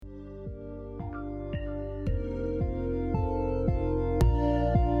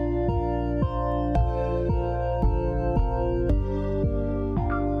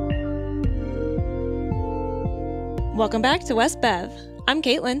Welcome back to West Bev. I'm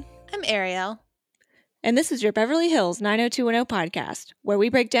Caitlin. I'm Ariel. And this is your Beverly Hills 90210 podcast, where we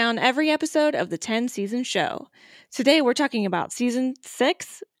break down every episode of the 10-season show. Today we're talking about season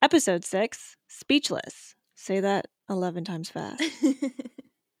 6, episode 6, Speechless. Say that 11 times fast.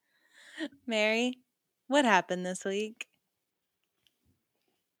 Mary, what happened this week?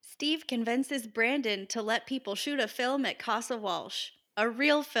 Steve convinces Brandon to let people shoot a film at Casa Walsh. A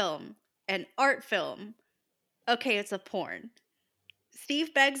real film. An art film. Okay, it's a porn.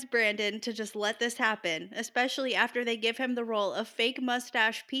 Steve begs Brandon to just let this happen, especially after they give him the role of fake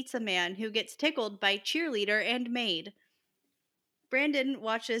mustache pizza man who gets tickled by cheerleader and maid. Brandon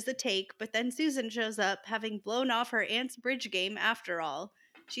watches the take, but then Susan shows up, having blown off her aunt's bridge game after all.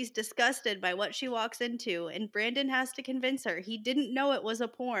 She's disgusted by what she walks into, and Brandon has to convince her he didn't know it was a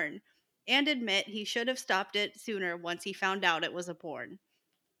porn, and admit he should have stopped it sooner once he found out it was a porn.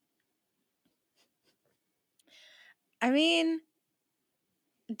 I mean,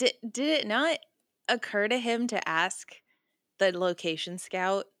 did it not occur to him to ask the location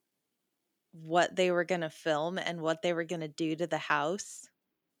scout what they were going to film and what they were going to do to the house?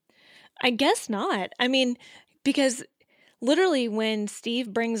 I guess not. I mean, because literally when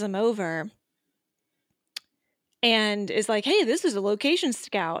Steve brings him over and is like, hey, this is a location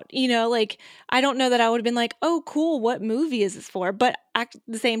scout, I don't know that I would have been like, oh, cool, what movie is this for? But at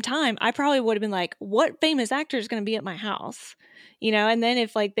the same time, I probably would have been like, what famous actor is going to be at my house? And then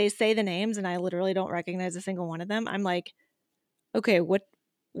if they say the names and I literally don't recognize a single one of them, I'm like, okay, what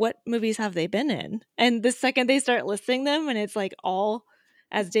movies have they been in? And the second they start listing them and it's all,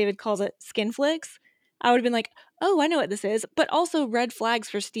 as David calls it, skin flicks, I would have been like, oh, I know what this is. But also red flags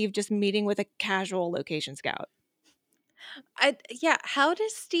for Steve just meeting with a casual location scout. How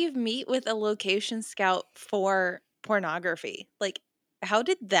does Steve meet with a location scout for pornography? How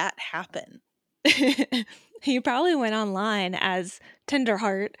did that happen? He probably went online as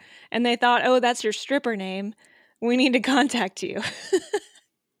Tenderheart and they thought, oh, that's your stripper name. We need to contact you.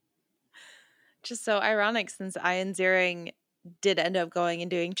 Just so ironic since Ian Ziering did end up going and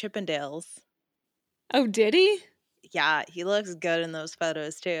doing Chippendales. Oh, did he? Yeah, he looks good in those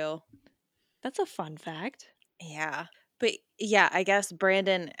photos too. That's a fun fact. Yeah. But yeah, I guess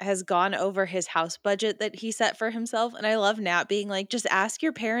Brandon has gone over his house budget that he set for himself. And I love Nat being like, just ask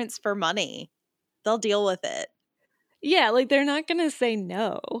your parents for money. They'll deal with it. Yeah, they're not going to say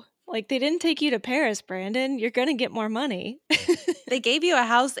no. They didn't take you to Paris, Brandon. You're going to get more money. They gave you a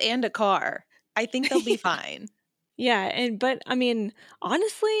house and a car. I think they'll be fine. Yeah, but I mean,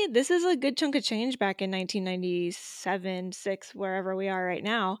 honestly, this is a good chunk of change back in 1997, 6, wherever we are right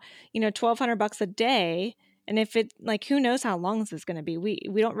now. $1,200 a day. And if it who knows how long this is going to be? We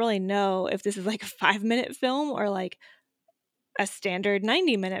don't really know if this is a 5-minute film or a standard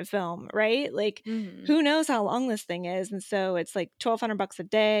 90-minute film, right? Who knows how long this thing is? And so it's $1,200 a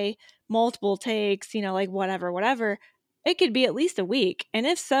day, multiple takes, whatever. It could be at least a week. And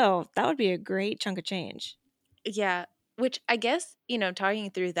if so, that would be a great chunk of change. Yeah, which I guess, talking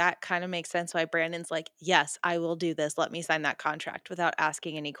through that kind of makes sense why Brandon's like, yes, I will do this. Let me sign that contract without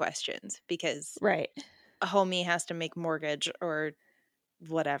asking any questions because right. A homie has to make mortgage or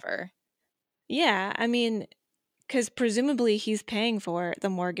whatever. Yeah, I mean, because presumably he's paying for the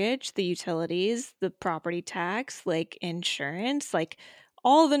mortgage, the utilities, the property tax, insurance,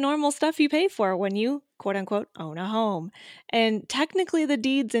 all the normal stuff you pay for when you, quote unquote, own a home. And technically the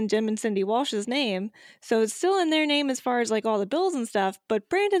deed's in Jim and Cindy Walsh's name, so it's still in their name as far as all the bills and stuff, but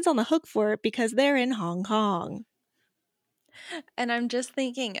Brandon's on the hook for it because they're in Hong Kong. And I'm just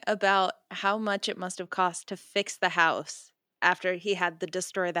thinking about how much it must have cost to fix the house after he had the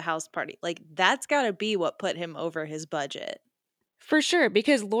destroy the house party. That's got to be what put him over his budget. For sure,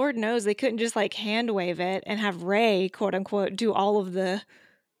 because Lord knows they couldn't just hand wave it and have Ray, quote unquote, do all of the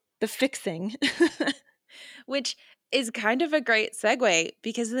fixing. Which is kind of a great segue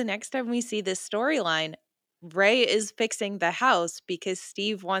because the next time we see this storyline, Ray is fixing the house because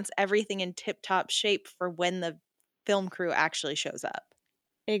Steve wants everything in tip-top shape for when the film crew actually shows up.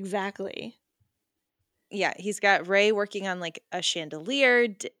 Exactly. Yeah, he's got Ray working on a chandelier.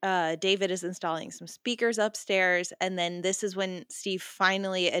 David is installing some speakers upstairs. And then this is when Steve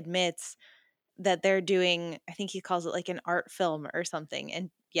finally admits that they're doing, I think he calls it an art film or something. And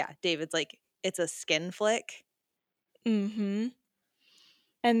yeah, David's like, it's a skin flick. Mm-hmm.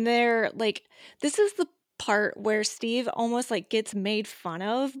 And they're this is the part where Steve almost gets made fun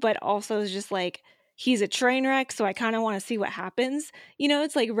of, but also is just he's a train wreck, so I kind of want to see what happens.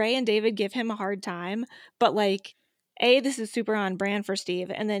 It's Ray and David give him a hard time, but A, this is super on brand for Steve,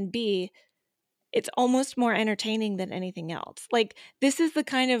 and then B, it's almost more entertaining than anything else. This is the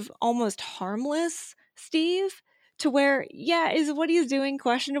kind of almost harmless Steve to where, yeah, is what he's doing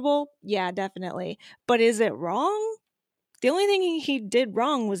questionable? Yeah, definitely. But is it wrong? The only thing he did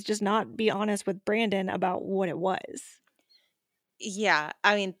wrong was just not be honest with Brandon about what it was. Yeah,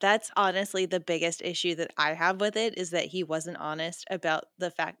 I mean, that's honestly the biggest issue that I have with it is that he wasn't honest about the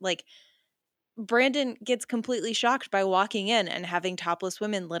fact, like, Brandon gets completely shocked by walking in and having topless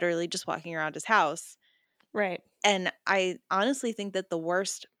women literally just walking around his house. Right. And I honestly think that the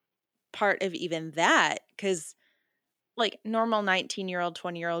worst part of even that, because like normal 19-year-old,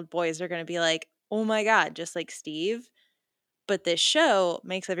 20-year-old boys are going to be like, oh my God, just like Steve. But this show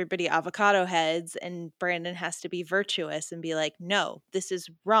makes everybody avocado heads, and Brandon has to be virtuous and be like, no, this is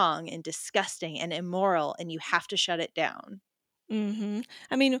wrong and disgusting and immoral, and you have to shut it down.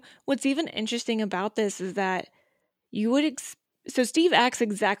 I mean, what's even interesting about this is that you would so Steve acts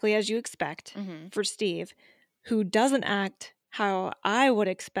exactly as you expect Mm-hmm. for Steve. Who doesn't act how I would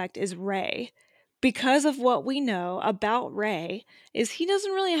expect is Ray. Because of what we know about Ray is he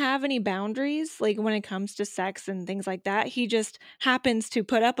doesn't really have any boundaries like when it comes to sex and things like that. He just happens to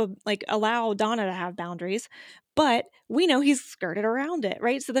put up allow Donna to have boundaries, but we know he's skirted around it,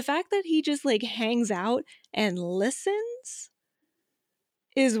 right? So the fact that he just like hangs out and listens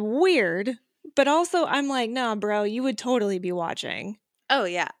is weird, but also I'm like, nah, bro, you would totally be watching. Oh,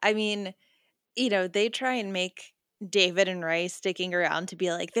 yeah. I mean, they try and make David and Ray sticking around to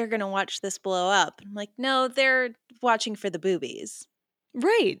be like, they're going to watch this blow up. I'm like, no, they're watching for the boobies.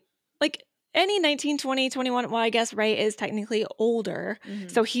 Right. Like any 19, 20, 21, well, I guess Ray is technically older,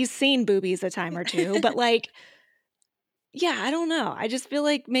 so he's seen boobies a time or two, but like, yeah, I don't know. I just feel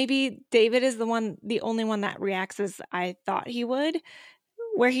like maybe David is the only one that reacts as I thought he would,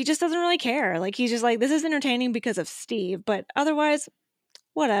 where he just doesn't really care. Like, he's just like, this is entertaining because of Steve, but otherwise,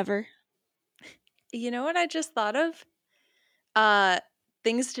 whatever. You know what I just thought of?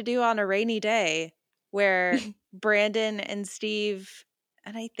 Things to do on a rainy day where Brandon and Steve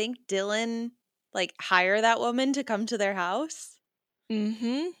and I think Dylan like hire that woman to come to their house.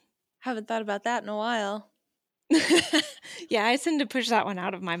 Mm-hmm. Haven't thought about that in a while. Yeah, I tend to push that one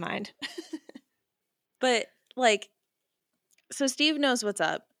out of my mind. But like, so Steve knows what's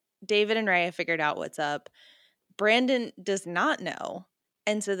up. David and Ray have figured out what's up. Brandon does not know.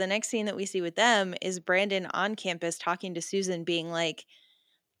 And so the next scene that we see with them is Brandon on campus talking to Susan, being like,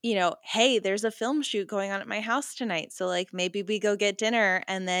 hey, there's a film shoot going on at my house tonight. So, like, maybe we go get dinner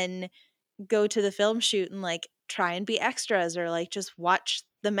and then go to the film shoot and, like, try and be extras or, like, just watch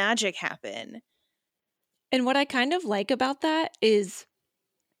the magic happen. And what I kind of like about that is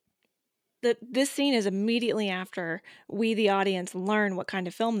that this scene is immediately after we, the audience, learn what kind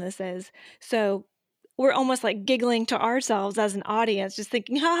of film this is. So we're almost like giggling to ourselves as an audience, just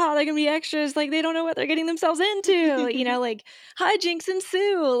thinking, haha, they're gonna be extras, like they don't know what they're getting themselves into, like hijinks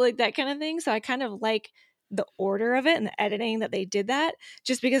ensue, like that kind of thing. So I kind of like the order of it and the editing that they did that,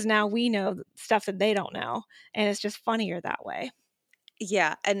 just because now we know stuff that they don't know, and it's just funnier that way.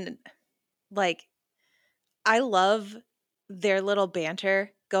 Yeah. And, like, I love their little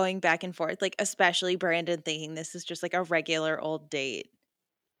banter going back and forth, like, especially Brandon thinking this is just like a regular old date.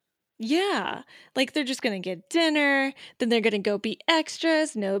 Yeah, like they're just gonna get dinner, then they're gonna go be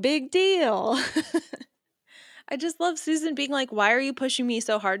extras, no big deal. I just love Susan being like, why are you pushing me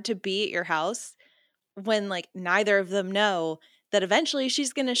so hard to be at your house when, like, neither of them know that eventually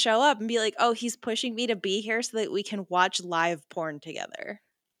she's going to show up and be like, oh, he's pushing me to be here so that we can watch live porn together.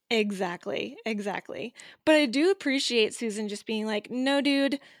 Exactly, exactly. But I do appreciate Susan just being like, no,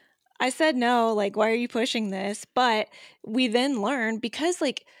 dude, I said no. Like, why are you pushing this? But we then learn because,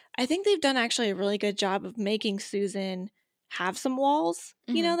 like, I think they've done actually a really good job of making Susan have some walls,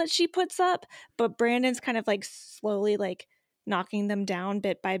 that she puts up. But Brandon's kind of like slowly, like, knocking them down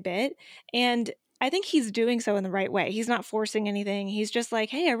bit by bit. And I think he's doing so in the right way. He's not forcing anything. He's just like,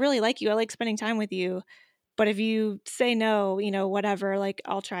 hey, I really like you. I like spending time with you. But if you say no, whatever, like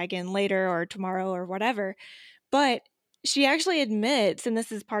I'll try again later or tomorrow or whatever. But she actually admits, and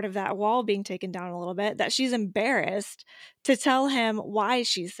this is part of that wall being taken down a little bit, that she's embarrassed to tell him why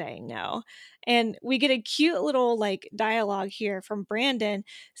she's saying no. And we get a cute little like dialogue here from Brandon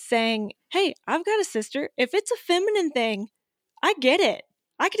saying, hey, I've got a sister. If it's a feminine thing, I get it.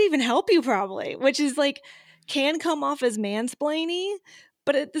 I could even help you probably, which is like can come off as mansplaining,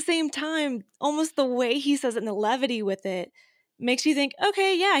 but at the same time, almost the way he says it and the levity with it makes you think,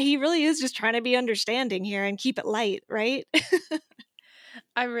 okay, yeah, he really is just trying to be understanding here and keep it light, right?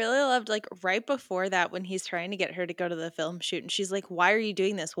 I really loved, like, right before that when he's trying to get her to go to the film shoot and she's like, why are you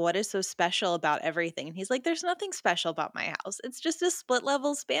doing this? What is so special about everything? And he's like, there's nothing special about my house. It's just a split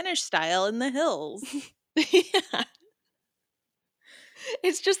level Spanish style in the hills. Yeah.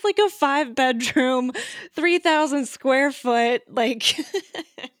 It's just like a 5-bedroom, 3,000 square foot, like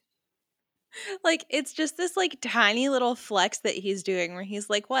Like, it's just this, like, tiny little flex that he's doing where he's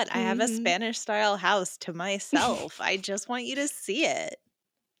like, "What? I have a Mhm. Spanish-style house to myself. I just want you to see it."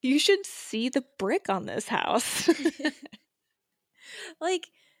 You should see the brick on this house. Like,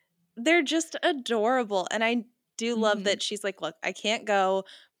 they're just adorable, and I do love Mhm. that she's like, "Look, I can't go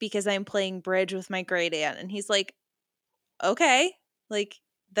because I'm playing bridge with my great aunt," and he's like, "Okay, like,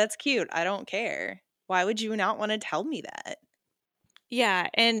 that's cute. I don't care. Why would you not wanna tell me that?" Yeah,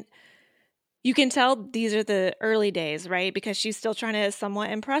 and you can tell these are the early days, right? Because she's still trying to somewhat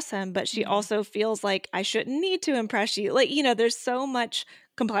impress him, but she Mhm. also feels like, "I shouldn't need to impress you." Like, there's so much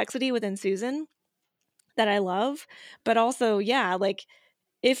complexity within Susan that I love, but also, yeah, like,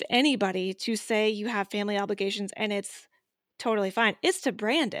 if anybody to say you have family obligations and it's totally fine, it's to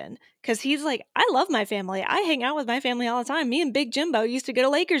Brandon, because he's like, "I love my family. I hang out with my family all the time. Me and Big Jimbo used to go to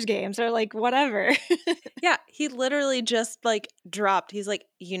Lakers games," or, like, whatever. Yeah, he literally just, like, dropped. He's like,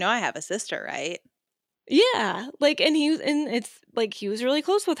 "You know I have a sister, right?" Yeah, like, and it's like he was really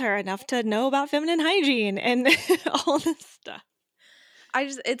close with her enough to know about feminine hygiene and all this stuff.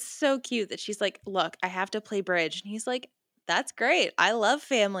 It's so cute that she's like, "Look, I have to play bridge." And he's like, "That's great. I love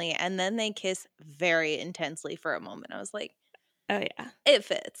family." And then they kiss very intensely for a moment. I was like, Oh, yeah. "It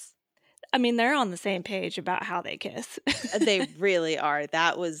fits." I mean, they're on the same page about how they kiss. They really are.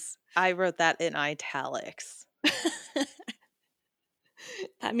 I wrote that in italics.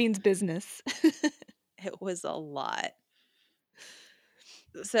 That means business. It was a lot.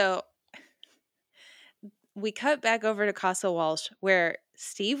 So we cut back over to Casa Walsh, where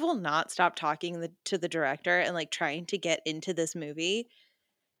Steve will not stop talking to the director and like trying to get into this movie.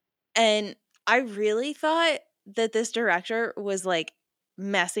 And I really thought that this director was like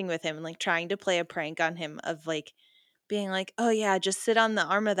messing with him and like trying to play a prank on him of like being like, "Oh yeah, just sit on the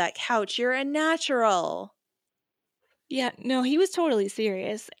arm of that couch. You're a natural." Yeah, no, he was totally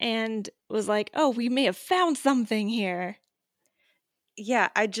serious and was like, "Oh, we may have found something here." Yeah,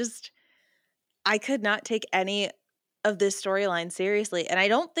 I could not take any of this storyline seriously, and I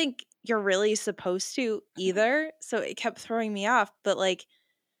don't think you're really supposed to either. So it kept throwing me off, but like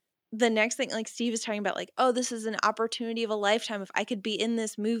the next thing, like Steve is talking about, like, "Oh, this is an opportunity of a lifetime. If I could be in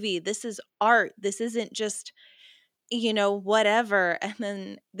this movie, this is art. This isn't just, whatever." And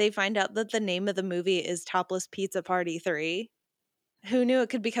then they find out that the name of the movie is Topless Pizza Party 3. Who knew it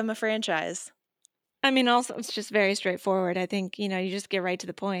could become a franchise? I mean, also, it's just very straightforward. I think, you just get right to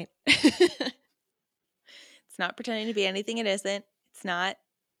the point. It's not pretending to be anything it isn't. It's not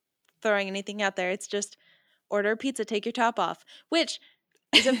throwing anything out there. It's just order a pizza, take your top off, which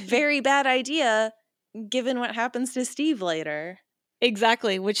is a very bad idea given what happens to Steve later.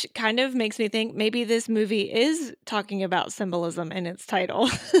 Exactly, which kind of makes me think maybe this movie is talking about symbolism in its title.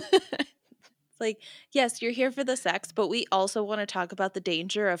 It's like, yes, you're here for the sex, but we also want to talk about the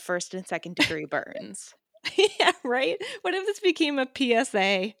danger of first and second degree burns. Yeah, right? What if this became a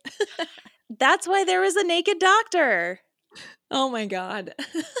PSA? That's why there was a naked doctor. Oh my god.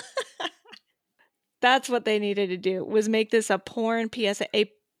 That's what they needed to do, was make this a porn PSA,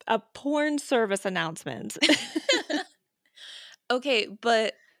 a porn service announcement. Okay,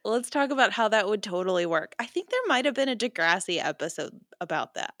 but let's talk about how that would totally work. I think there might have been a Degrassi episode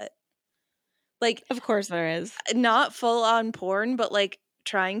about that. Like, Of course there is. not full on porn, but like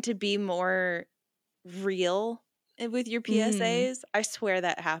trying to be more real with your Mm, PSAs. I swear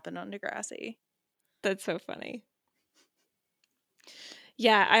that happened on Degrassi. that's so funny.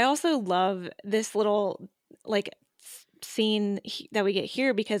 Yeah, I also love this little like scene that we get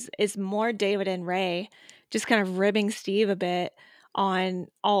here because it's more David and Ray just kind of ribbing Steve a bit on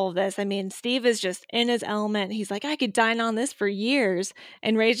all of this. I mean, Steve is just in his element. He's like, "I could dine on this for years."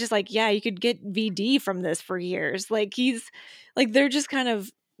 And Ray's just like, "Yeah, you could get VD from this for years." Like he's like they're just kind of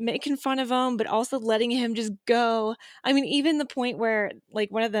making fun of him but also letting him just go. I mean, even the point where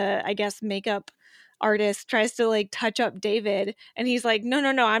like one of the I guess makeup artist tries to like touch up David and he's like, "No,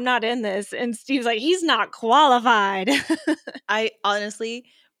 no, no, I'm not in this." And Steve's like, "He's not qualified." I honestly,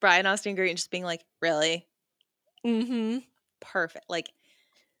 Brian Austin Green just being like, really? Mhm. Perfect. Like,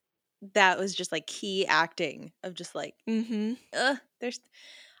 that was just like key acting of just like, Mhm.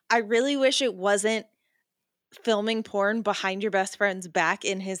 I really wish it wasn't filming porn behind your best friend's back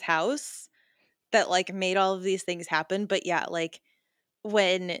in his house that like made all of these things happen. But yeah, like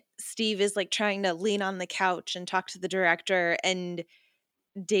when Steve is like trying to lean on the couch and talk to the director, and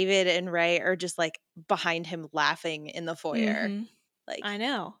David and Ray are just like behind him laughing in the foyer. Mhm. Like, I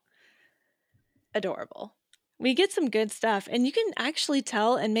know. adorable. We get some good stuff and you can actually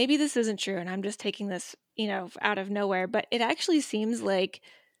tell, and maybe this isn't true and I'm just taking this out of nowhere, but it actually seems like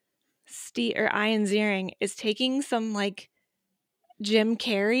Ian Ziering is taking some like Jim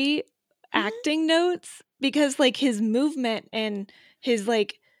Carrey acting notes, because like his movement and his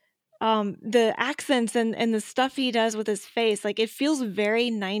like the accents and the stuff he does with his face, like it feels very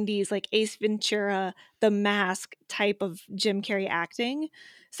 90s, like Ace Ventura, The Mask type of Jim Carrey acting.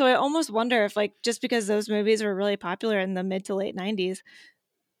 So I almost wonder if, like, just because those movies were really popular in the mid to late 90s,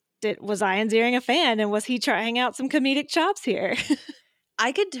 was Ian Ziering a fan, and was he trying out some comedic chops here?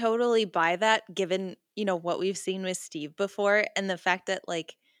 I could totally buy that, given, what we've seen with Steve before, and the fact that,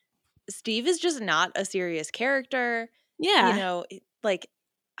 like, Steve is just not a serious character. Yeah. Like,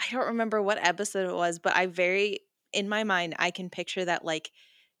 I don't remember what episode it was, but in my mind, I can picture that, like,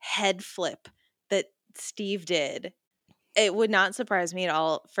 head flip that Steve did. It would not surprise me at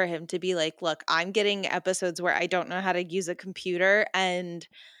all for him to be like, look, I'm getting episodes where I don't know how to use a computer, and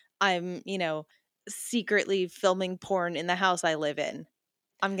I'm, secretly filming porn in the house I live in.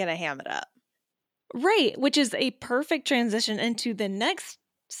 I'm going to ham it up. Right, which is a perfect transition into the next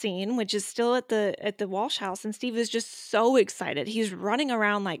scene, which is still at the Walsh house, and Steve is just so excited. He's running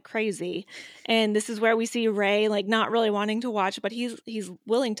around like crazy. And this is where we see Ray like not really wanting to watch, but he's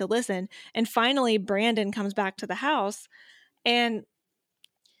willing to listen. And finally Brandon comes back to the house, and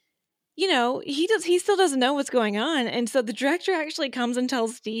he still doesn't know what's going on. And so the director actually comes and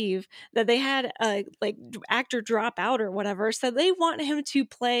tells Steve that they had a like actor drop out or whatever, so they want him to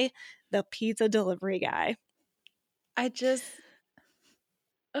play the pizza delivery guy.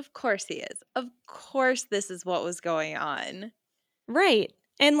 Of course he is. Of course this is what was going on. Right.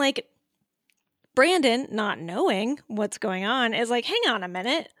 And like Brandon, not knowing what's going on, is like, hang on a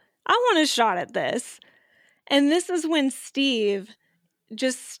minute, I want a shot at this. And this is when Steve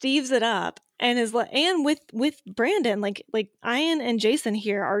just Steves it up and is like, and with Brandon, like Ian and Jason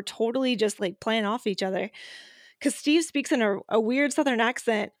here are totally just like playing off each other, because Steve speaks in a weird Southern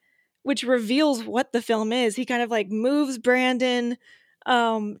accent, which reveals what the film is. He kind of like moves Brandon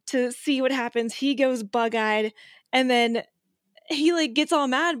to see what happens. He goes bug-eyed, and then he like gets all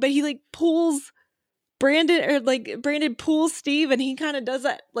mad, but he like pulls Brandon pulls Steve, and he kind of does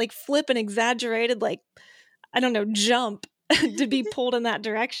that like flip and exaggerated, like, I don't know, jump to be pulled in that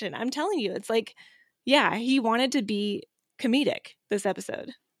direction. I'm telling you, it's like, yeah, he wanted to be comedic this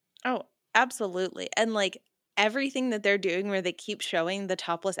episode. Oh, absolutely. And like everything that they're doing where they keep showing the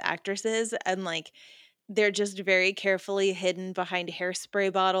topless actresses, and like they're just very carefully hidden behind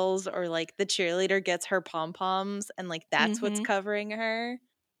hairspray bottles, or like the cheerleader gets her pom-poms and like that's what's covering her.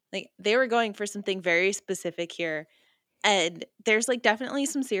 Like they were going for something very specific here. And there's like definitely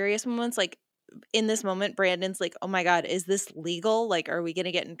some serious moments. Like in this moment, Brandon's like, oh my God, is this legal? Like, are we going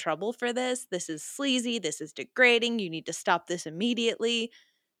to get in trouble for this? This is sleazy. This is degrading. You need to stop this immediately.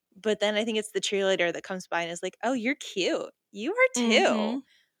 But then I think it's the cheerleader that comes by and is like, oh, you're cute. You are too.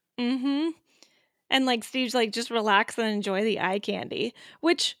 And like Steve's like, just relax and enjoy the eye candy,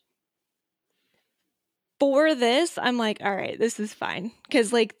 which for this, I'm like, all right, this is fine.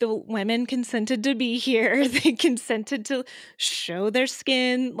 Because like the women consented to be here. They consented to show their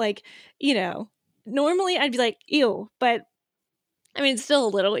skin. Like, normally I'd be like, ew. But I mean, it's still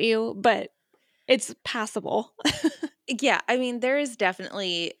a little ew, but it's passable. Yeah. I mean, there is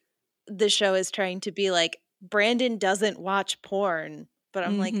definitely, the show is trying to be like, Brandon doesn't watch porn. But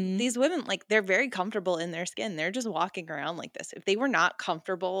I'm like, these women, like, they're very comfortable in their skin. They're just walking around like this. If they were not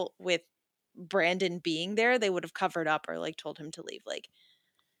comfortable with Brandon being there, they would have covered up or like told him to leave. Like,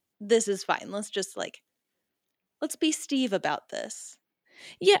 this is fine. Let's be Steve about this.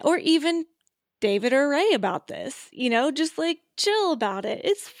 Yeah, or even David or Ray about this. Just like chill about it.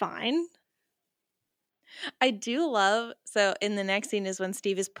 It's fine. I do love, so in the next scene is when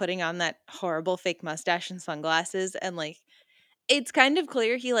Steve is putting on that horrible fake mustache and sunglasses, and like it's kind of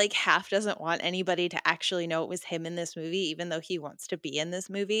clear he like half doesn't want anybody to actually know it was him in this movie, even though he wants to be in this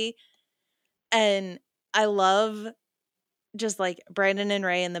movie. And I love just like Brandon and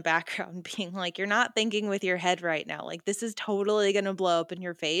Ray in the background being like, you're not thinking with your head right now. Like, this is totally going to blow up in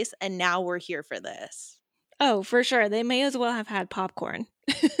your face. And now we're here for this. Oh, for sure. They may as well have had popcorn.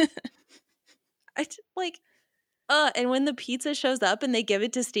 I just, like, and when the pizza shows up and they give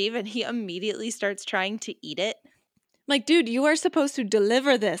it to Steve and he immediately starts trying to eat it. Like, dude, you are supposed to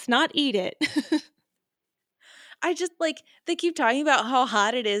deliver this, not eat it. I just like, they keep talking about how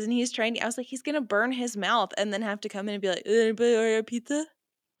hot it is and he's trying to, I was like, he's going to burn his mouth and then have to come in and be like, anybody order a pizza?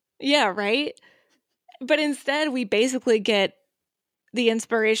 Yeah, right? But instead, we basically get the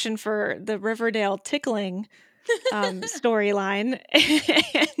inspiration for the Riverdale tickling storyline.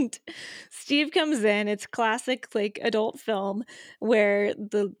 And Steve comes in. It's classic like adult film where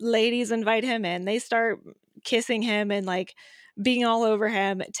the ladies invite him in. They start kissing him and like being all over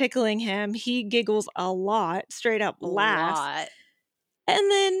him, tickling him. He giggles a lot, straight up A laughs. lot. And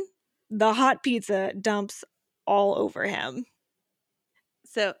then the hot pizza dumps all over him.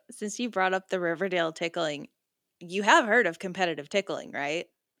 So, since you brought up the Riverdale tickling, you have heard of competitive tickling, right?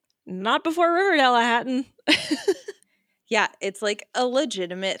 Not before Riverdale, I hadn't. Yeah, it's like a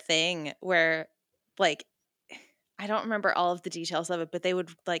legitimate thing where, like, I don't remember all of the details of it, but they would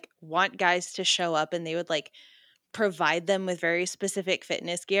like want guys to show up and they would like provide them with very specific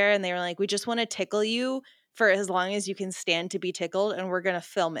fitness gear. And they were like, we just want to tickle you for as long as you can stand to be tickled, and we're going to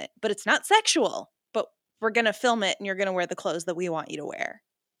film it. But it's not sexual, but we're going to film it and you're going to wear the clothes that we want you to wear.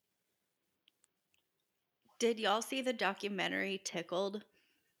 Did y'all see the documentary Tickled?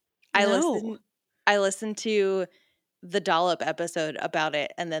 No. I listened to the Dollop episode about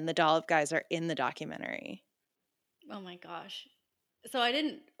it, and then the Dollop guys are in the documentary. Oh my gosh. So I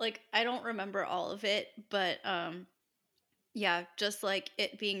don't remember all of it, but yeah, just like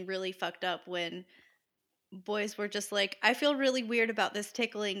it being really fucked up when boys were just like, I feel really weird about this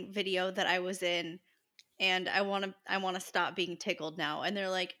tickling video that I was in, and I want to stop being tickled now. And they're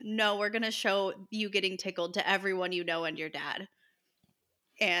like, no, we're going to show you getting tickled to everyone you know and your dad.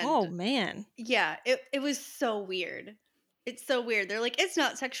 And Oh man. yeah, it was so weird. It's so weird. They're like, it's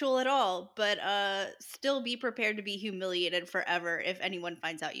not sexual at all, but still be prepared to be humiliated forever if anyone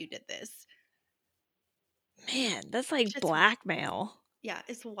finds out you did this. Man, that's like Shit's- blackmail. Yeah,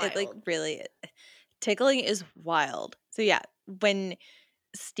 it's wild. It like really tickling is wild. So yeah, when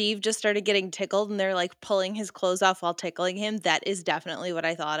Steve just started getting tickled and they're like pulling his clothes off while tickling him, that is definitely what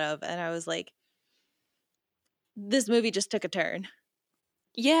I thought of. And I was like, this movie just took a turn.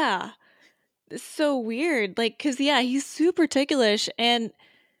 Yeah. It's so weird. Like, cause yeah, he's super ticklish and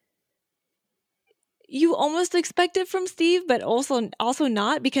you almost expect it from Steve, but also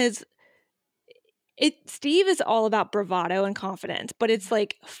not, because Steve is all about bravado and confidence, but it's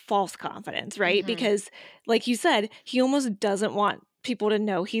like false confidence, right? Mhm. Because like you said, he almost doesn't want people to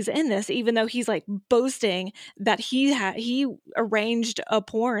know he's in this, even though he's like boasting that he arranged a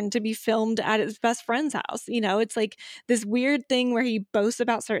porn to be filmed at his best friend's house. You know, it's like this weird thing where he boasts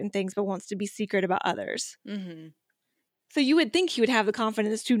about certain things but wants to be secret about others. Mm-hmm. So you would think he would have the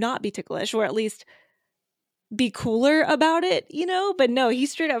confidence to not be ticklish, or at least be cooler about it, you know? But no, he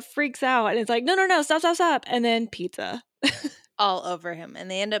straight up freaks out and it's like, no, stop. And then pizza. All over him.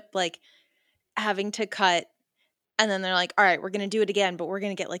 And they end up like having to cut. And then they're like, all right, we're going to do it again, but we're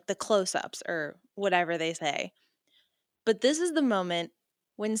going to get like the close ups or whatever they say. But this is the moment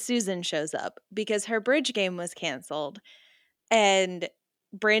when Susan shows up because her bridge game was canceled. And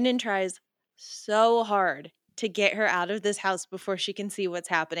Brandon tries so hard to get her out of this house before she can see what's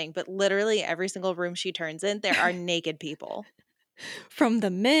happening. But literally every single room she turns in, there are naked people. From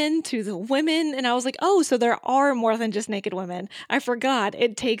the men to the women. And I was like, oh, so there are more than just naked women. I forgot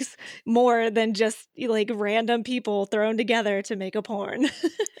it takes more than just like random people thrown together to make a porn.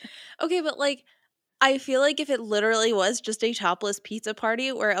 Okay, but like, I feel like if it literally was just a topless pizza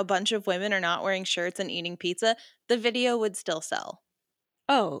party where a bunch of women are not wearing shirts and eating pizza, the video would still sell.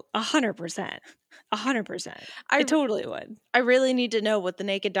 Oh, 100%. 100%. I It totally would. I really need to know what the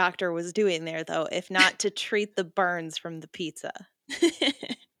naked doctor was doing there, though, if not to treat the burns from the pizza.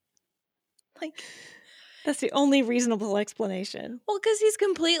 Like, that's the only reasonable explanation. well, because he's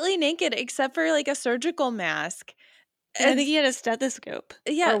completely naked except for like a surgical mask. And I think he had a stethoscope.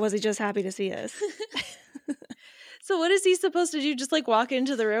 Yeah. Or was he just happy to see us? So what is he supposed to do? Just like walk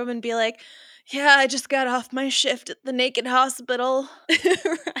into the room and be like, yeah, I just got off my shift at the naked hospital.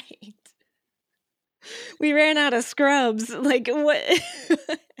 Right. We ran out of scrubs. Like, what?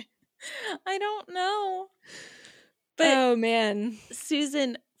 I don't know. But oh, man.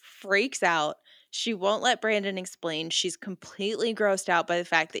 Susan freaks out. She won't let Brandon explain. She's completely grossed out by the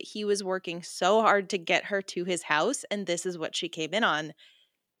fact that he was working so hard to get her to his house, and this is what she came in on.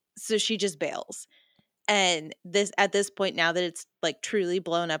 So she just bails. And at this point, now that it's like truly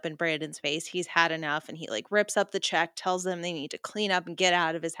blown up in Brandon's face, he's had enough, and he like rips up the check, tells them they need to clean up and get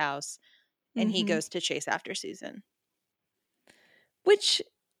out of his house, and he goes to chase after Susan. Which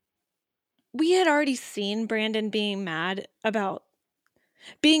we had already seen Brandon being mad, but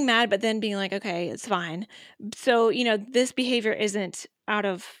then being like, okay, it's fine. So, you know, this behavior isn't out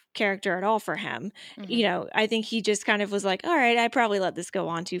of character at all for him. Mm-hmm. You know, I think he just kind of was like, all right, I probably let this go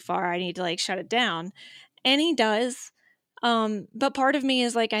on too far. I need to like shut it down. And he does. But part of me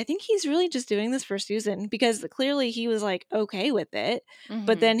is like, I think he's really just doing this for Susan, because clearly he was like okay with it,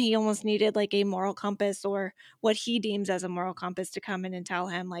 but then he almost needed like a moral compass, or what he deems as a moral compass, to come in and tell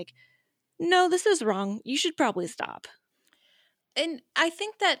him like, no, this is wrong. You should probably stop. And I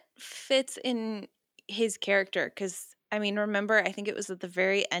think that fits in his character because, I mean, remember, I think it was at the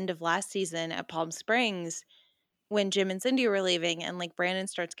very end of last season at Palm Springs when Jim and Cindy were leaving and like Brandon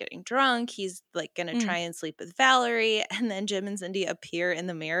starts getting drunk. He's like going to Mm. try and sleep with Valerie. And then Jim and Cindy appear in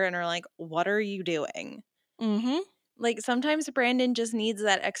the mirror and are like, what are you doing? Mm-hmm. Like sometimes Brandon just needs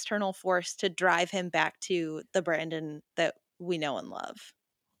that external force to drive him back to the Brandon that we know and love.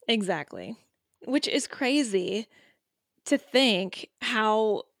 Exactly. Which is crazy to think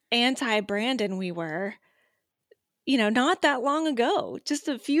how anti-Brandon we were, not that long ago, just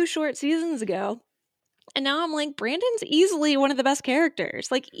a few short seasons ago. And now I'm like, Brandon's easily one of the best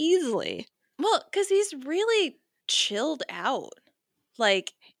characters, like easily. Well, because he's really chilled out.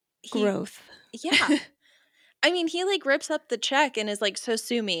 Like, Growth. yeah. I mean, he like rips up the check and is like, so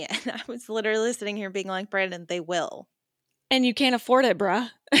sue me. And I was literally sitting here being like, Brandon, they will. And you can't afford it, bruh.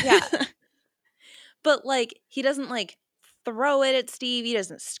 Yeah. But like, he doesn't like throw it at Steve. He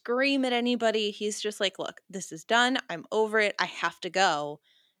doesn't scream at anybody. He's just like, look, this is done. I'm over it. I have to go.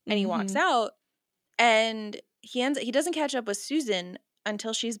 And he walks out and he doesn't catch up with Susan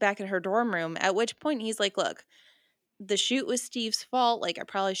until she's back at her dorm room, at which point he's like, look, the shoot was Steve's fault. Like, I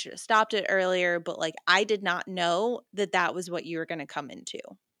probably should have stopped it earlier, but like, I did not know that that was what you were going to come into.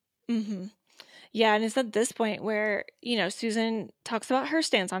 Mm-hmm. Yeah, and it's at this point where, Susan talks about her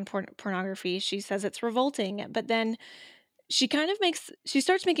stance on pornography. She says it's revolting, but then she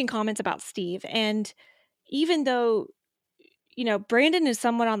starts making comments about Steve. And even though, Brandon is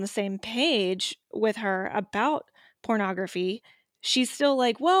somewhat on the same page with her about pornography, she's still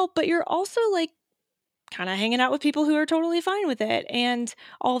like, well, but you're also like kind of hanging out with people who are totally fine with it and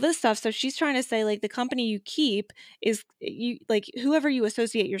all this stuff. So she's trying to say like the company you keep is you like whoever you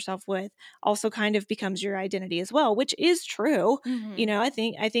associate yourself with also kind of becomes your identity as well, which is true. Mm-hmm.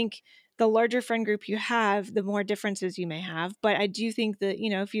 I think the larger friend group you have, the more differences you may have. But I do think that,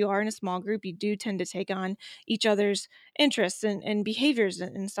 if you are in a small group, you do tend to take on each other's interests and behaviors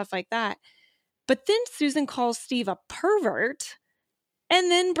and stuff like that. But then Susan calls Steve a pervert and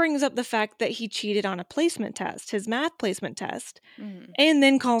then brings up the fact that he cheated on a placement test, his math placement test, and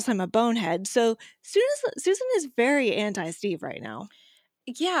then calls him a bonehead. So Susan is very anti-Steve right now.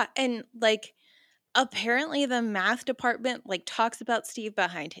 Yeah, and like apparently the math department like talks about Steve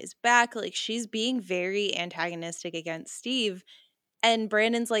behind his back. Like she's being very antagonistic against Steve. And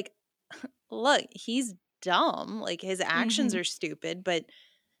Brandon's like, look, he's dumb. Like his actions are stupid, but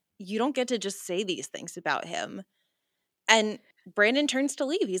you don't get to just say these things about him. And Brandon turns to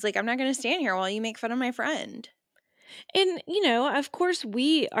leave. He's like, I'm not going to stand here while you make fun of my friend. And, of course,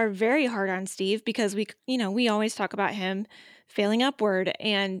 we are very hard on Steve because we always talk about him failing upward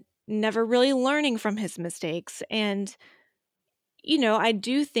and never really learning from his mistakes. And, I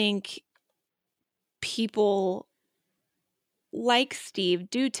do think people like Steve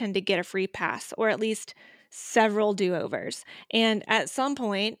do tend to get a free pass or at least several do-overs. And at some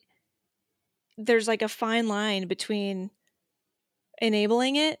point, there's like a fine line between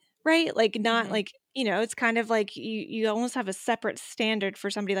enabling it, right? Like not like, it's kind of like you almost have a separate standard for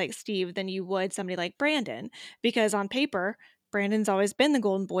somebody like Steve than you would somebody like Brandon, because on paper, Brandon's always been the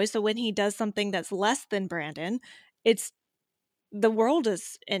golden boy. So when he does something that's less than Brandon, it's the world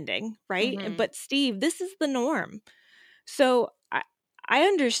is ending, right? But Steve, this is the norm. So I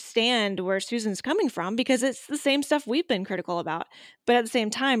understand where Susan's coming from because it's the same stuff we've been critical about. But at the same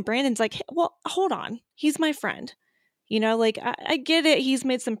time, Brandon's like, hey, well, hold on. He's my friend. Like I get it. He's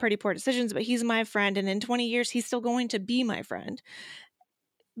made some pretty poor decisions, but he's my friend. And in 20 years, he's still going to be my friend.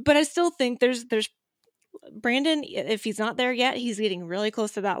 But I still think there's Brandon, if he's not there yet, he's getting really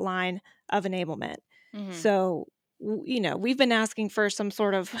close to that line of enablement. So, we've been asking for some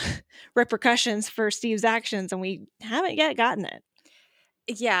sort of repercussions for Steve's actions and we haven't yet gotten it.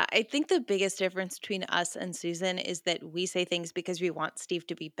 Yeah, I think the biggest difference between us and Susan is that we say things because we want Steve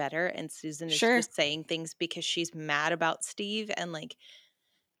to be better, and Susan is Sure. just saying things because she's mad about Steve. And like,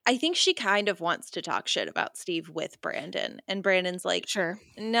 I think she kind of wants to talk shit about Steve with Brandon. And Brandon's like, Sure.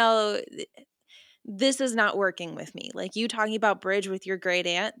 no, this is not working with me. Like, you talking about bridge with your great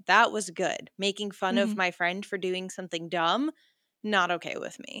aunt, that was good. Making fun of my friend for doing something dumb, not okay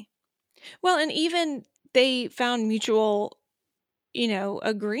with me. Well, and even they found mutual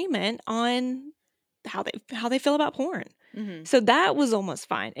agreement on how they feel about porn. So that was almost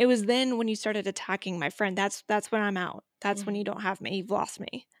fine. It was then when you started attacking my friend, that's when I'm out. That's when you don't have me. You've lost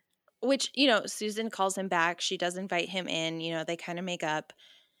me. Which, Susan calls him back. She does invite him in. They kind of make up.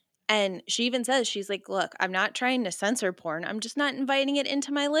 And she even says, she's like, look, I'm not trying to censor porn. I'm just not inviting it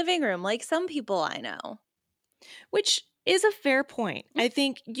into my living room like some people I know. Which is a fair point. I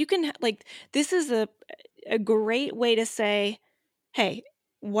think you can, like, this is a great way to say, hey,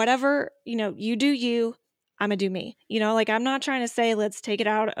 whatever, you do you, I'm gonna do me. Like, I'm not trying to say let's take it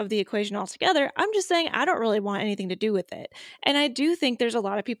out of the equation altogether. I'm just saying I don't really want anything to do with it. And I do think there's a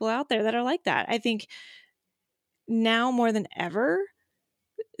lot of people out there that are like that. I think now more than ever,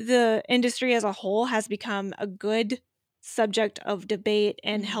 the industry as a whole has become a good subject of debate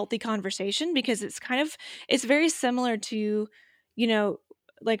and healthy conversation, because it's very similar to,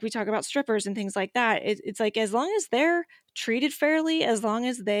 like we talk about strippers and things like that. It's like, as long as they're treated fairly, as long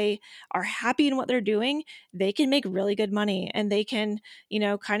as they are happy in what they're doing, they can make really good money, and they can,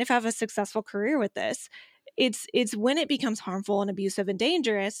 kind of have a successful career with this. It's when it becomes harmful and abusive and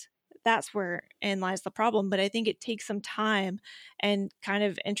dangerous, that's where lies the problem. But I think it takes some time and kind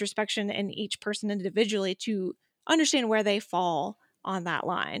of introspection in each person individually to understand where they fall on that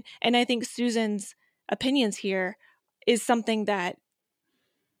line. And I think Susan's opinions here is something that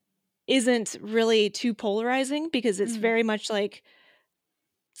isn't really too polarizing, because it's very much like,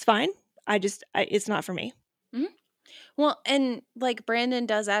 it's fine. It's not for me. Mm-hmm. Well, and like Brandon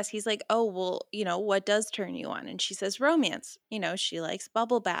does ask, he's like, oh, well, what does turn you on? And she says romance. She likes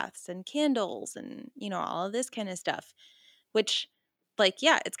bubble baths and candles and, all of this kind of stuff, which, like,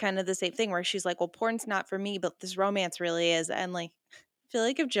 yeah, it's kind of the same thing where she's like, well, porn's not for me, but this romance really is. And like, I feel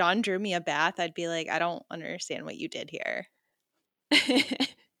like if John drew me a bath, I'd be like, I don't understand what you did here.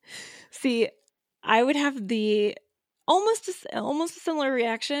 See, I would have the almost a similar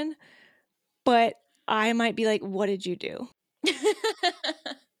reaction, but I might be like, what did you do?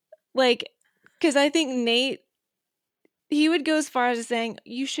 Like, because I think Nate, he would go as far as saying,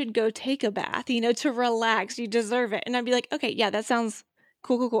 you should go take a bath, to relax. You deserve it. And I'd be like, okay, yeah, that sounds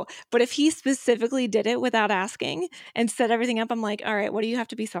cool. But if he specifically did it without asking and set everything up, I'm like, all right, what do you have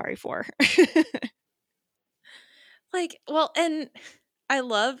to be sorry for? Like, well, and I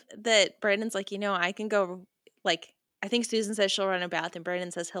love that Brandon's like, I can go, like, I think Susan says she'll run a bath and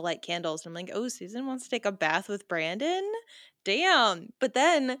Brandon says he'll light candles. And I'm like, oh, Susan wants to take a bath with Brandon? Damn. But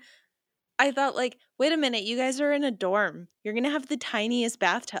then I thought, like, wait a minute, you guys are in a dorm. You're going to have the tiniest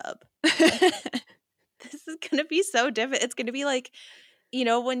bathtub. This is going to be so different. It's going to be like,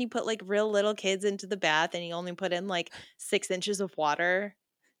 when you put like real little kids into the bath and you only put in like 6 inches of water.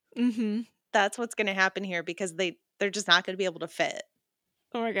 Mm-hmm. That's what's going to happen here, because they're just not going to be able to fit.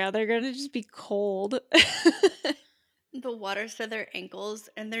 Oh my God, they're going to just be cold. The water's to their ankles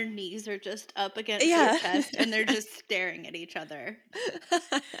and their knees are just up against their chest and they're just staring at each other.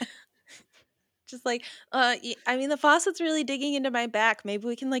 Just like, I mean, the faucet's really digging into my back. Maybe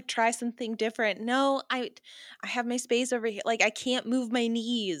we can like try something different. No, I have my space over here. Like, I can't move my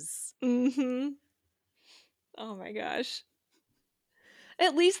knees. Mm-hmm. Oh my gosh.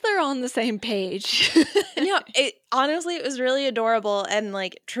 At least they're on the same page. No, honestly, it was really adorable. And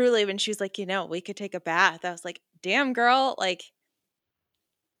like, truly, when she was like, we could take a bath, I was like, damn, girl, like,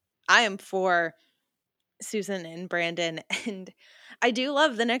 I am for Susan and Brandon. And I do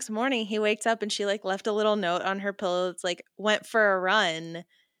love the next morning he wakes up and she like left a little note on her pillow. It's like, went for a run.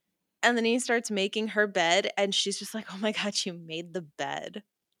 And then he starts making her bed and she's just like, oh my God, you made the bed.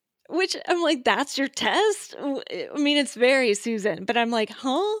 Which I'm like, that's your test? I mean, it's very Susan, but I'm like,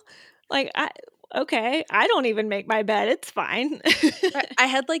 huh? Like, okay, I don't even make my bed. It's fine. I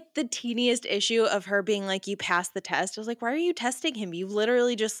had like the teeniest issue of her being like, you passed the test. I was like, why are you testing him? You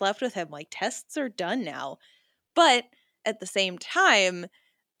literally just slept with him. Like, tests are done now. But at the same time,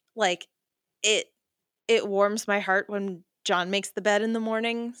 like, it warms my heart when John makes the bed in the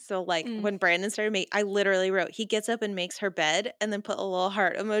morning. So like when Brandon started I literally wrote, he gets up and makes her bed and then put a little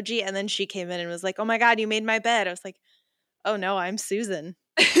heart emoji. And then she came in and was like, oh my God, you made my bed. I was like, oh no, I'm Susan.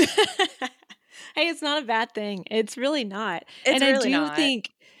 Hey, it's not a bad thing. It's really not. It's and really I do not.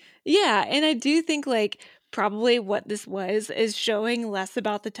 think, yeah, and I do think like probably what this was is showing less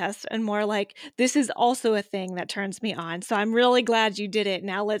about the test and more like, this is also a thing that turns me on. So I'm really glad you did it.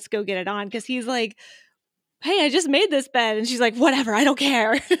 Now let's go get it on. Because he's like, hey, I just made this bed. And she's like, whatever, I don't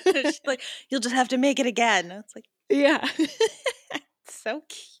care. She's like, you'll just have to make it again. It's like, yeah. so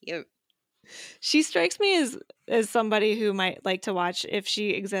cute. She strikes me as somebody who might like to watch, if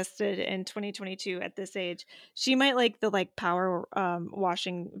she existed in 2022 at this age, she might like the like power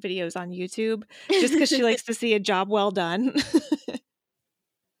washing videos on YouTube, just because she likes to see a job well done.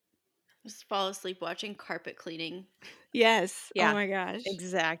 Just fall asleep watching carpet cleaning. Yes. Yeah, oh my gosh.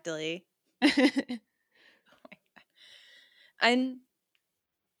 Exactly. And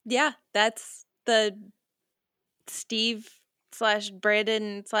yeah, that's the Steve /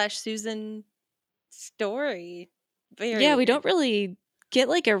 Brandon / Susan story. Yeah, we don't really get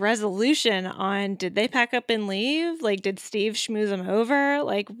like a resolution on, did they pack up and leave? Like, did Steve schmooze them over?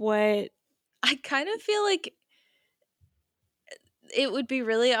 Like, what? I kind of feel like it would be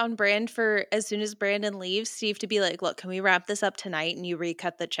really on brand for as soon as Brandon leaves, Steve to be like, look, can we wrap this up tonight and you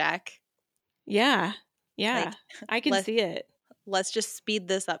recut the check? Yeah. Yeah. Like, I can see it. let's just speed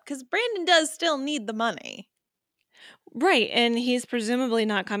this up because Brandon does still need the money. Right. And he's presumably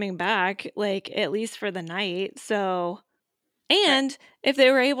not coming back, like, at least for the night. So, and if they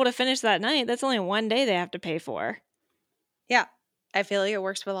were able to finish that night, that's only one day they have to pay for. Yeah. I feel like it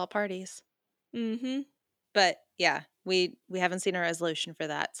works with all parties. Mm-hmm. But yeah, we haven't seen a resolution for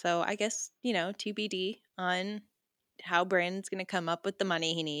that. So I guess, TBD on how Brandon's going to come up with the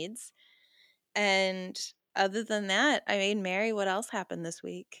money he needs. And other than that, I mean, Mary, what else happened this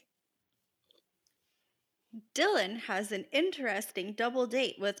week? Dylan has an interesting double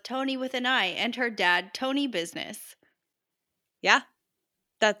date with Tony with an I and her dad, Tony Business. Yeah,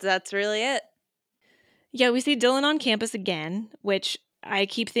 that's really it. Yeah, we see Dylan on campus again, which I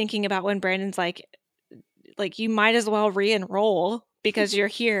keep thinking about when Brandon's like, you might as well re-enroll because you're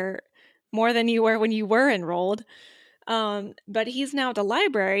here more than you were when you were enrolled. But he's now at the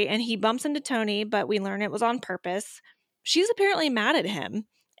library and he bumps into Tony, but we learn it was on purpose. She's apparently mad at him,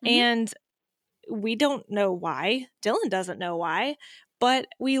 and we don't know why. Dylan doesn't know why, but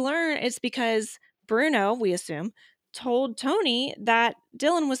we learn it's because Bruno, we assume, told Tony that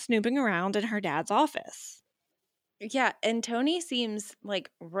Dylan was snooping around in her dad's office. Yeah, and Tony seems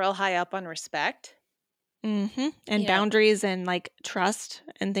like real high up on respect. Mm-hmm. And boundaries and like trust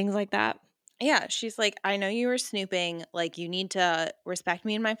and things like that. Yeah, she's like, I know you were snooping. Like, you need to respect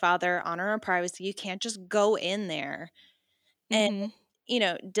me and my father, honor our privacy. You can't just go in there. Mm-hmm.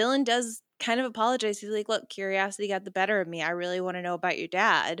 And, Dylan does kind of apologize. He's like, look, curiosity got the better of me. I really want to know about your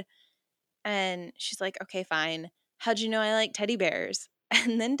dad. And she's like, okay, fine. How'd you know I like teddy bears?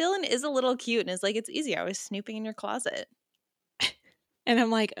 And then Dylan is a little cute and is like, it's easy. I was snooping in your closet. And I'm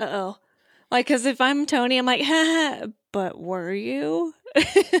like, uh-oh. Like, because if I'm Tony, I'm like, ha, but were you?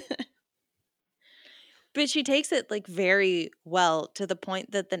 But she takes it like very well to the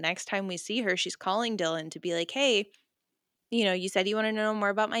point that the next time we see her, she's calling Dylan to be like, hey, you said you want to know more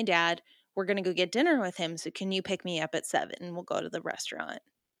about my dad. We're going to go get dinner with him. So can you pick me up at 7 and we'll go to the restaurant?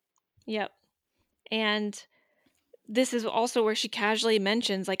 Yep. And this is also where she casually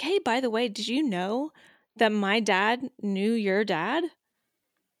mentions, like, hey, by the way, did you know that my dad knew your dad?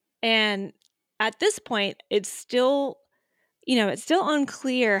 And at this point, it's still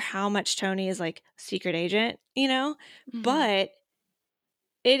unclear how much Tony is like secret agent, but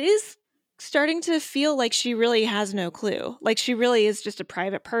it is starting to feel like she really has no clue. Like she really is just a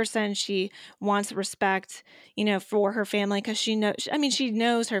private person. She wants respect, for her family because she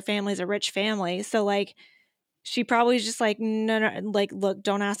knows her family's a rich family. So like she probably is just like, no, like, look,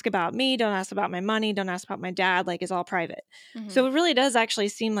 don't ask about me. Don't ask about my money. Don't ask about my dad. Like, it's all private. So it really does actually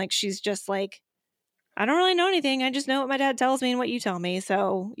seem like she's just like, I don't really know anything. I just know what my dad tells me and what you tell me.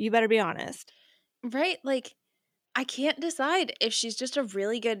 So you better be honest. Right? Like, I can't decide if she's just a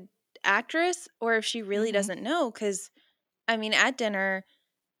really good actress or if she really doesn't know. Because, I mean, at dinner,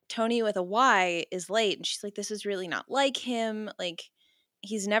 Tony with a Y is late. And she's like, this is really not like him. Like,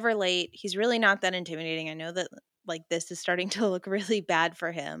 he's never late. He's really not that intimidating. I know that, like, this is starting to look really bad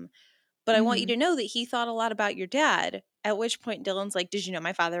for him. But I want you to know that he thought a lot about your dad. At which point Dylan's like, did you know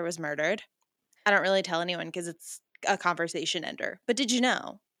my father was murdered? I don't really tell anyone because it's a conversation ender. But did you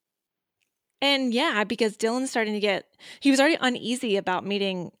know? And yeah, because Dylan's starting to he was already uneasy about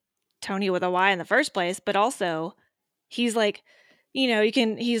meeting Tony with a Y in the first place, but also he's like,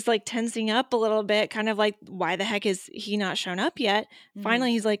 he's like tensing up a little bit, kind of like, why the heck is he not shown up yet?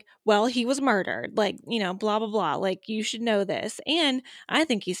 Finally, he's like, well, he was murdered, like, blah, blah, blah. Like, you should know this. And I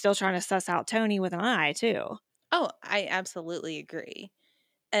think he's still trying to suss out Tony with an eye, too. Oh, I absolutely agree.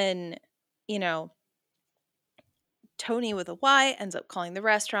 And, Tony with a Y ends up calling the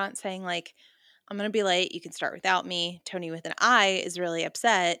restaurant saying, like, I'm going to be late. You can start without me. Tony with an I is really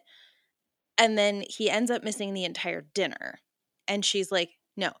upset. And then he ends up missing the entire dinner. And she's like,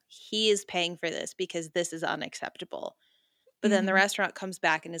 no, he is paying for this because this is unacceptable. But then the restaurant comes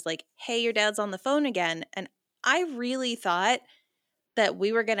back and is like, hey, your dad's on the phone again. And I really thought that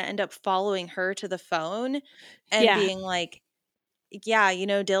we were going to end up following her to the phone and being like, yeah,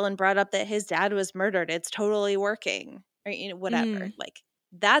 Dylan brought up that his dad was murdered. It's totally working. Or, whatever. Like,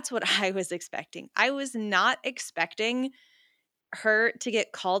 that's what I was expecting. I was not expecting her to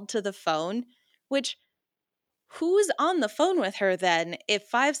get called to the phone, which who's on the phone with her then if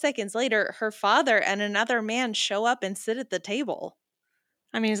 5 seconds later her father and another man show up and sit at the table?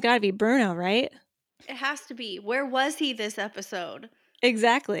 I mean, it's got to be Bruno, right? It has to be. Where was he this episode?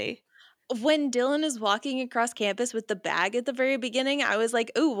 Exactly. When Dylan is walking across campus with the bag at the very beginning, I was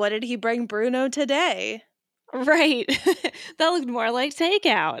like, ooh, what did he bring Bruno today? Right. That looked more like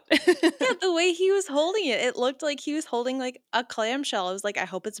takeout. Yeah, the way he was holding it, it looked like he was holding like a clamshell. I was like, I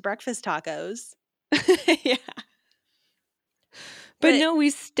hope it's breakfast tacos. Yeah. But But no, we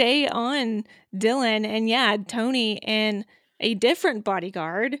stay on Dylan, and yeah, Tony and a different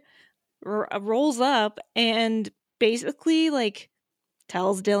bodyguard rolls up and basically like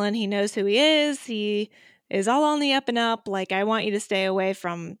tells Dylan he knows who he is. He is all on the up and up. Like, I want you to stay away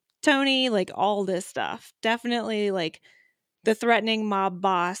from Tony, like all this stuff. Definitely like the threatening mob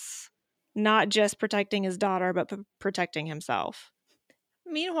boss, not just protecting his daughter, but protecting himself.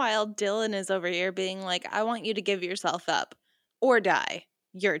 meanwhile, Dylan is over here being like, I want you to give yourself up or die.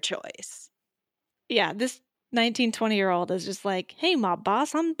 Your choice. Yeah, this 19, 20-year-old is just like, hey, mob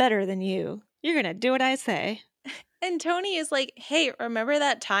boss, I'm better than you. You're going to do what I say. And Tony is like, hey, remember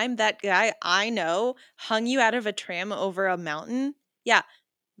that time that guy I know hung you out of a tram over a mountain? Yeah,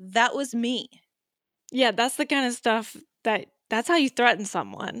 that was me. Yeah, that's the kind of stuff that's how you threaten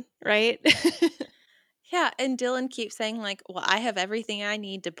someone, right? Yeah, and Dylan keeps saying, like, well, I have everything I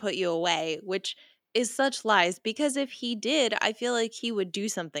need to put you away, which is such lies because if he did, I feel like he would do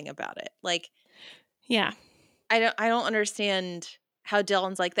something about it. Like, Yeah. I don't understand how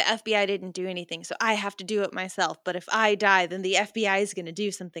Dylan's like, the FBI didn't do anything, so I have to do it myself. But if I die, then the FBI is going to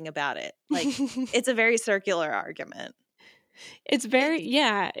do something about it. Like, it's a very circular argument. It's very,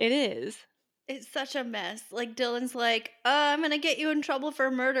 yeah, it is. It's such a mess. Like, Dylan's like, I'm going to get you in trouble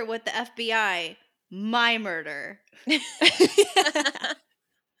for murder with the FBI. My murder.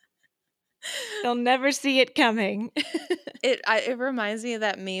 They'll never see it coming. It reminds me of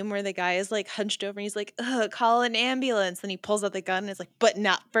that meme where the guy is like hunched over and he's like, ugh, call an ambulance. And he pulls out the gun and is like, but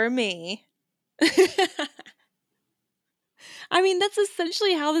not for me. I mean, that's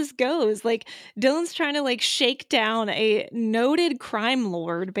essentially how this goes. Like, Dylan's trying to like shake down a noted crime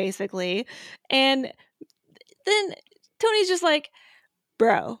lord, basically. And then Tony's just like,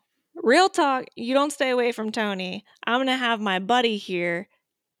 bro, real talk, you don't stay away from Tony. I'm going to have my buddy here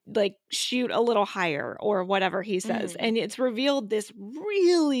like shoot a little higher or whatever he says. Mhm. And it's revealed this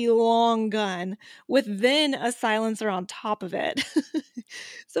really long gun with then a silencer on top of it.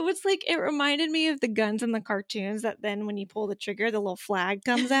 So it's like it reminded me of the guns in the cartoons that then when you pull the trigger, the little flag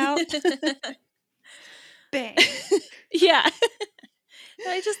comes out. Bang. Yeah.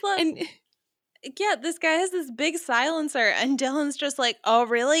 I just love, And yeah, this guy has this big silencer, and Dylan's just like, oh,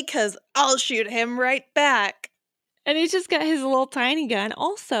 really? Because I'll shoot him right back. and he's just got his little tiny gun.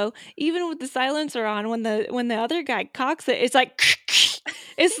 Also, even with the silencer on, when the other guy cocks it, it's like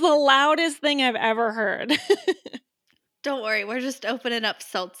it's the loudest thing I've ever heard. Don't worry, we're just opening up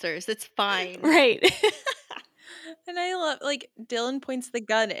seltzers. It's fine. Right. And I love, like, Dylan points the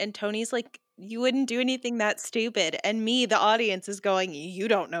gun, and Tony's like, you wouldn't do anything that stupid. And me, the audience, is going, you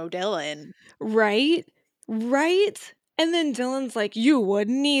don't know Dylan. Right? Right? And then Dylan's like, you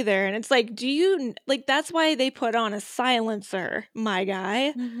wouldn't either. And it's like, do you like that's why they put on a silencer, my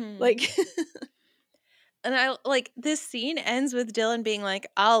guy. Mhm. Like And I like this scene ends with Dylan being like,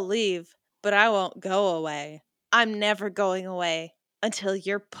 I'll leave, but I won't go away. I'm never going away until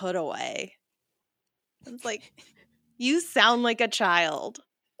you're put away. It's like, you sound like a child.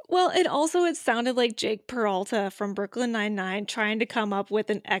 well, it sounded like Jake Peralta from Brooklyn Nine-Nine trying to come up with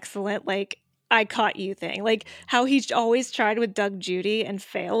an excellent like I caught you thing. Like how he's always tried with Doug Judy and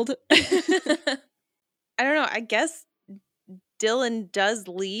failed. I don't know. I guess Dylan does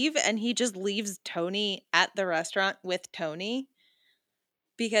leave and he just leaves Tony at the restaurant with Tony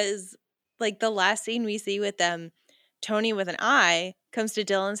because, like, the last scene we see with them, Tony with an eye comes to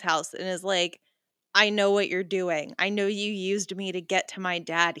Dylan's house and is like, I know what you're doing. I know you used me to get to my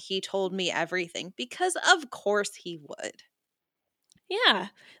dad. He told me everything because, of course, he would. Yeah.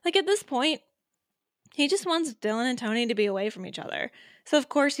 Like at this point, he just wants Dylan and Tony to be away from each other. So of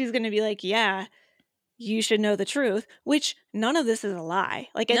course he's going to be like, yeah, you should know the truth, which none of this is a lie.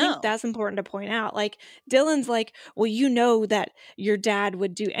 Like, I No. think that's important to point out. Like, Dylan's like, well, you know that your dad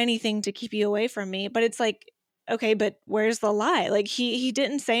would do anything to keep you away from me. But it's like, okay, but where's the lie? Like, he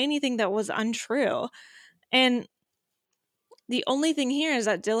didn't say anything that was untrue. And the only thing here is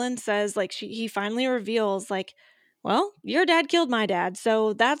that Dylan says, like, he finally reveals, like, well, your dad killed my dad.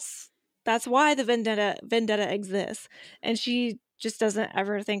 So that's why the vendetta exists. And she just doesn't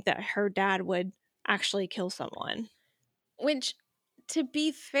ever think that her dad would actually kill someone. Which, to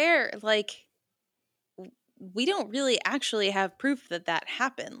be fair, like, we don't really actually have proof that that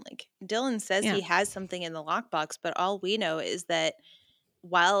happened. Like, Dylan says Yeah. he has something in the lockbox, but all we know is that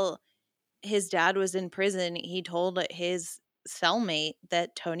while his dad was in prison, he told his cellmate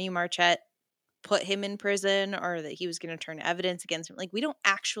that Tony Marchette put him in prison or that he was going to turn evidence against him. Like, we don't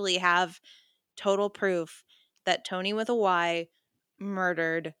actually have total proof that Tony with a Y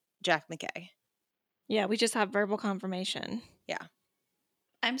murdered Jack McKay. Yeah, we just have verbal confirmation. Yeah.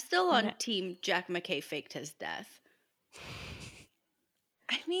 I'm still on Okay. team Jack McKay faked his death.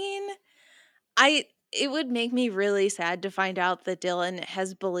 I mean, it would make me really sad to find out that Dylan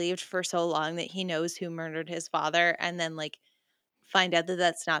has believed for so long that he knows who murdered his father, and then like find out that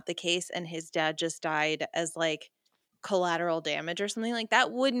that's not the case and his dad just died as like collateral damage or something. Like,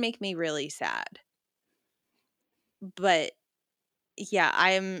 that would make me really sad. But yeah,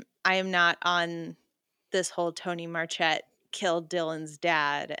 I am not on this whole Tony Marchette killed Dylan's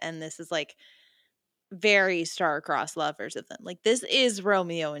dad, and this is like very star-crossed lovers of them. Like, this is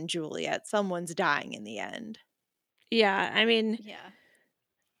Romeo and Juliet. Someone's dying in the end. Yeah, I mean, Yeah.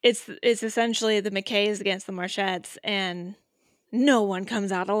 it's essentially the McKays against the Marchettes, and no one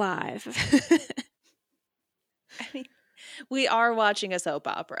comes out alive. I mean, we are watching a soap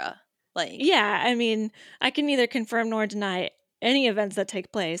opera. Like, Yeah, I mean, I can neither confirm nor deny any events that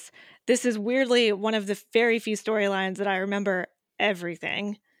take place. This is weirdly one of the very few storylines that I remember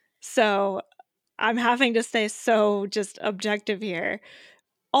everything. So I'm having to stay so just objective here.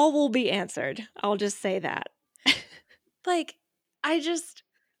 All will be answered. I'll just say that. like I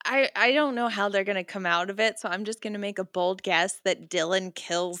don't know how they're going to come out of it, so I'm just going to make a bold guess that Dylan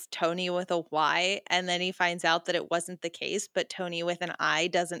kills Tony with a Y, and then he finds out that it wasn't the case, but Tony with an I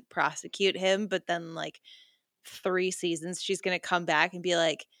doesn't prosecute him, but then like 3 seasons she's going to come back and be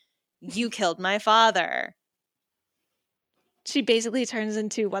like, you killed my father. She basically turns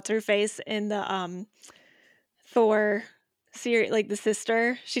into what's her face in the Thor series, like the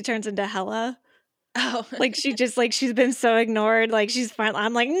sister. She turns into Hela. Oh. Like she just like she's been so ignored. Like she's finally.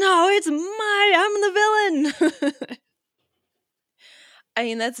 I'm like, no, it's I'm the villain. I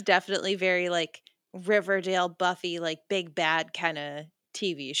mean, that's definitely very like Riverdale, Buffy, like big bad kind of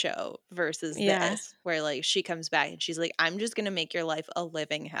TV show versus Yeah. this, where like she comes back and she's like, I'm just gonna make your life a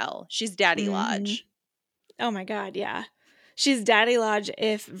living hell. She's Daddy Mhm. Lodge. Oh my god, yeah. She's Daddy Lodge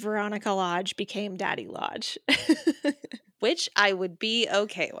if Veronica Lodge became Daddy Lodge. Which I would be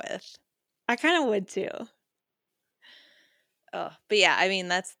okay with. I kind of would too. Oh, but yeah, I mean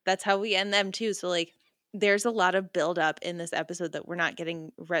that's how we end them too. So like there's a lot of build up in this episode that we're not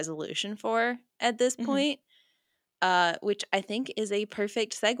getting resolution for at this Mhm. point. Which I think is a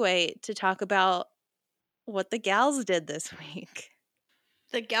perfect segue to talk about what the gals did this week.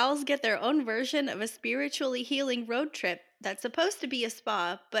 The gals get their own version of a spiritually healing road trip that's supposed to be a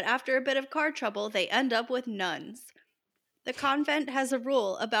spa, but after a bit of car trouble, they end up with nuns. The convent has a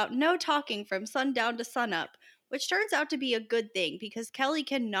rule about no talking from sundown to sunup, which turns out to be a good thing because Kelly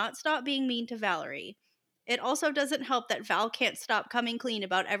cannot stop being mean to Valerie. It also doesn't help that Val can't stop coming clean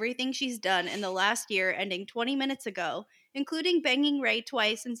about everything she's done in the last year ending 20 minutes ago, including banging Ray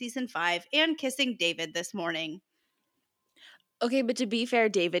twice in season 5 and kissing David this morning. Okay, but to be fair,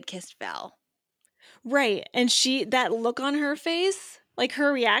 David kissed Val. Right. And that look on her face, like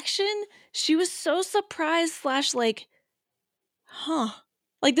her reaction, she was so surprised / like, huh.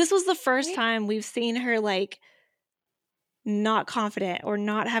 Like this was the first Right? time we've seen her like not confident or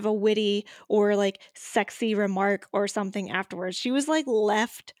not have a witty or like sexy remark or something afterwards. She was like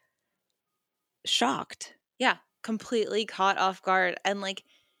left shocked. Yeah, completely caught off guard. And like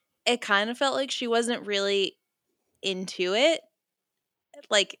it kind of felt like she wasn't really into it.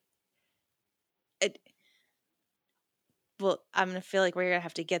 Like it well, I'm gonna feel like we're gonna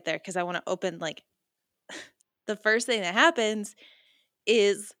have to get there because I want to open like the first thing that happens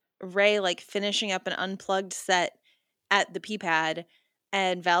is Ray like finishing up an unplugged set at the P pad,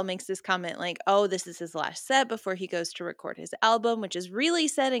 and Val makes this comment like, oh, this is his last set before he goes to record his album, which is really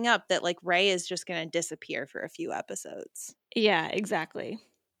setting up that like Ray is just gonna disappear for a few episodes. Yeah, exactly.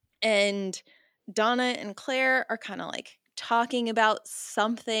 And Donna and Claire are kind of like talking about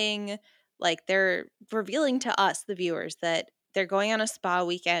something, like they're revealing to us, the viewers, that they're going on a spa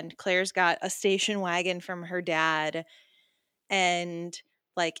weekend. Claire's got a station wagon from her dad, and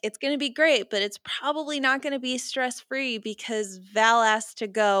like it's going to be great, but it's probably not going to be stress free because Val asked to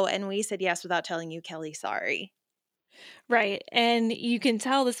go and we said yes without telling you, Kelly, sorry. Right. And you can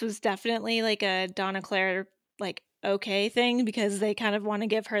tell this was definitely like a Donna Claire like okay thing because they kind of want to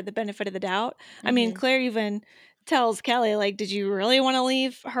give her the benefit of the doubt. I mean, Mhm. Claire even tells Kelly like, did you really want to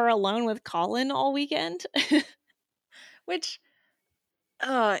leave her alone with Colin all weekend? Which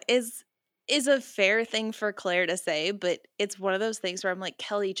is a fair thing for Claire to say, but it's one of those things where I'm like,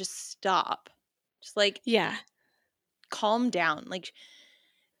 Kelly, just stop. Just like Yeah. calm down. Like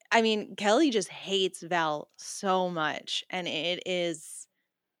I mean, Kelly just hates Val so much, and it is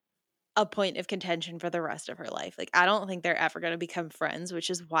a point of contention for the rest of her life. Like, I don't think they're ever going to become friends, which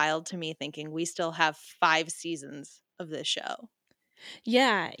is wild to me thinking we still have 5 seasons of this show.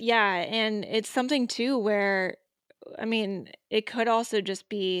 Yeah, yeah, and it's something too where, I mean, it could also just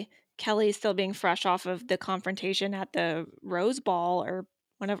be Kelly still being fresh off of the confrontation at the Rose Ball or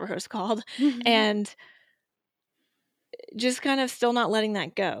whatever it was called, and just kind of still not letting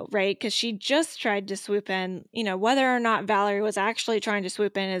that go, right? Because she just tried to swoop in. You know, whether or not Valerie was actually trying to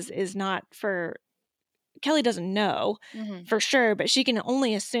swoop in is not for Kelly doesn't know Mhm. for sure, but she can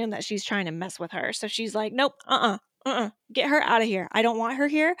only assume that she's trying to mess with her. So she's like, nope, get her out of here. I don't want her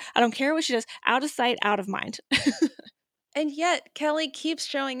here. I don't care what she does. Out of sight, out of mind. And yet, Kelly keeps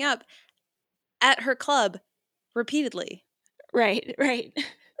showing up at her club repeatedly. Right, right.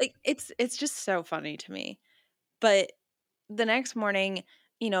 Like, it's just so funny to me. But the next morning,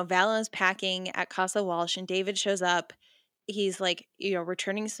 Val is packing at Casa Walsh and David shows up. He's like,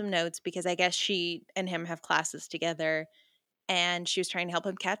 returning some notes because I guess she and him have classes together. And she was trying to help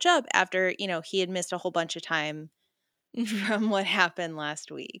him catch up after, he had missed a whole bunch of time from what happened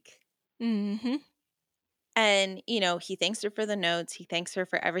last week. Mm-hmm. And, he thanks her for the notes. He thanks her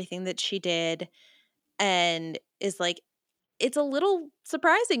for everything that she did and is like, it's a little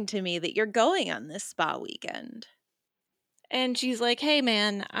surprising to me that you're going on this spa weekend. And she's like, hey,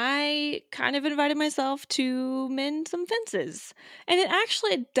 man, I kind of invited myself to mend some fences. And it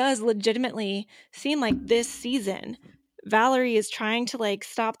actually does legitimately seem like this season, Valerie is trying to like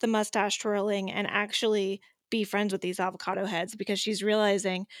stop the mustache twirling and actually be friends with these avocado heads because she's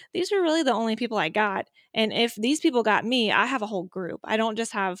realizing these are really the only people I got. And if these people got me, I have a whole group. I don't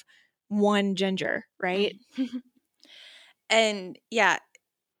just have one ginger, right? And yeah,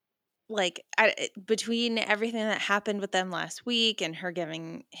 like between everything that happened with them last week and her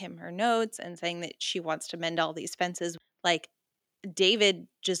giving him her notes and saying that she wants to mend all these fences, like David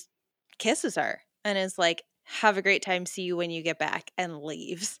just kisses her and is like, have a great time, see you when you get back, and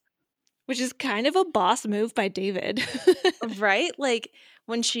leaves. Which is kind of a boss move by David. Right? Like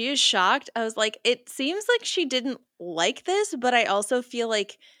when she is shocked, I was like, it seems like she didn't like this, but I also feel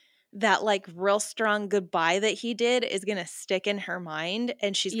like that like real strong goodbye that he did is going to stick in her mind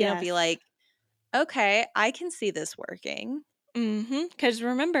and she's going to be Yes. like, okay, I can see this working. Because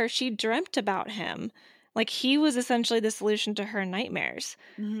remember, she dreamt about him. Like he was essentially the solution to her nightmares.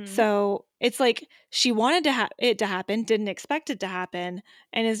 Mm-hmm. So it's like she wanted it to happen, didn't expect it to happen,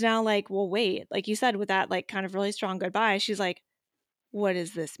 and is now like, well, wait. Like you said, with that like kind of really strong goodbye, she's like, what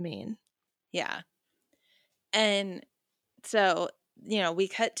does this mean? Yeah. And so, we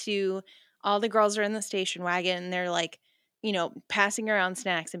cut to all the girls are in the station wagon and they're like, passing around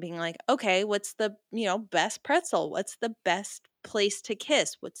snacks and being like, okay, what's the, best pretzel? What's the best place to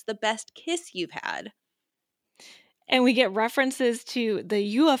kiss? What's the best kiss you've had? And we get references to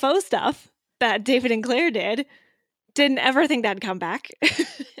the UFO stuff that David and Claire did. Didn't ever think that'd come back.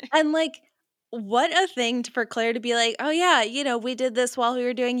 And like, what a thing for Claire to be like, oh yeah, we did this while we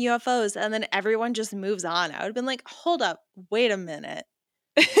were doing UFOs. And then everyone just moves on. I would have been like, hold up, wait a minute.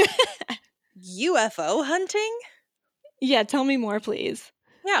 UFO hunting? Yeah, tell me more, please.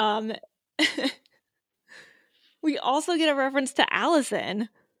 Yeah. Um, we also get a reference to Allison.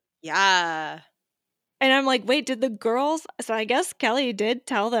 Yeah. And I'm like, wait, did the girls? So I guess Kelly did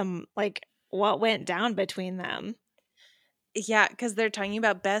tell them like what went down between them. Yeah, because they're talking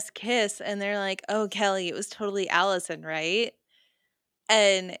about best kiss, and they're like, "Oh, Kelly, it was totally Allison, right?"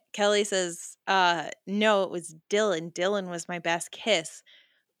 And Kelly says, no, it was Dylan. Dylan was my best kiss."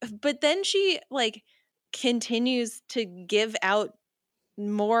 But then she like continues to give out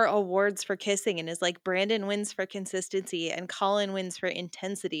more awards for kissing and is like, Brandon wins for consistency and Colin wins for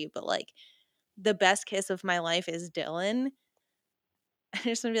intensity, but like the best kiss of my life is Dylan. I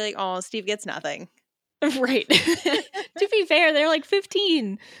just want to be like, "Oh, Steve gets nothing." Right. To be fair, they're like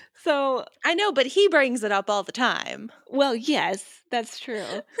 15. So, I know, but he brings it up all the time. well, yes, that's true.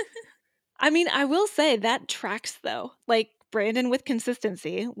 I mean, I will say that tracks though. Like Brandon with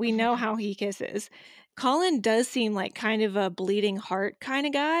consistency, we know how he kisses. Colin does seem like kind of a bleeding heart kind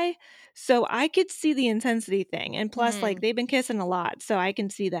of guy. So I could see the intensity thing. And plus, like Mhm. they've been kissing a lot. So I can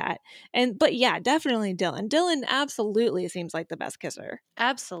see that. But yeah, definitely Dylan. Dylan absolutely seems like the best kisser.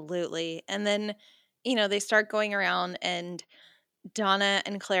 Absolutely. And then, they start going around and Donna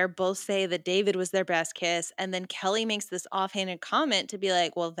and Claire both say that David was their best kiss. And then Kelly makes this offhanded comment to be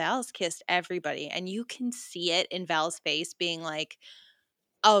like, well, Val's kissed everybody. And you can see it in Val's face being like,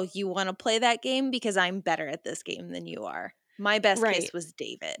 oh, you want to play that game? Because I'm better at this game than you are. My best Right. kiss was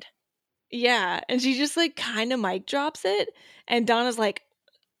David. Yeah. And she just like kind of mic drops it. And Donna's like,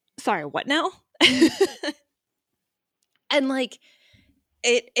 Sorry, what now? And like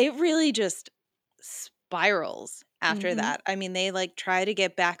it really just spirals after that. I mean, they like try to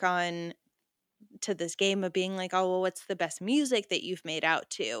get back on to this game of being like, oh, well, what's the best music that you've made out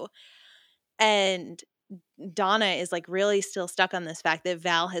to? And Donna is like really still stuck on this fact that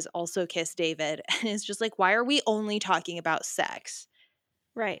Val has also kissed David. And it's just like, why are we only talking about sex?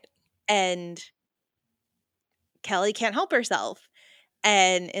 Right. And Kelly can't help herself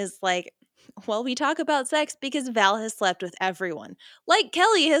and is like, well, we talk about sex because Val has slept with everyone. Like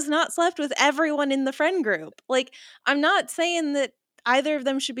Kelly has not slept with everyone in the friend group. Like, I'm not saying that either of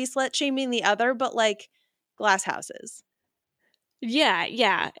them should be slut shaming the other, but like glass houses.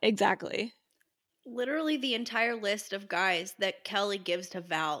 Yeah, exactly. Literally the entire list of guys that Kelly gives to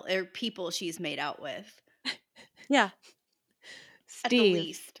Val are people she's made out with. Yeah. At the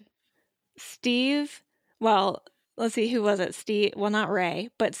least. Steve, well, let's see, who was it? Steve, well, not Ray,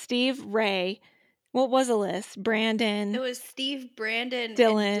 but Steve, Ray. What was the list? Brandon. It was Steve, Brandon,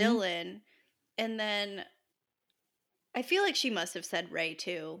 Dylan. and Dylan. And then I feel like she must have said Ray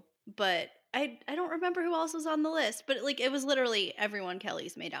too, but I don't remember who else was on the list. But like it was literally everyone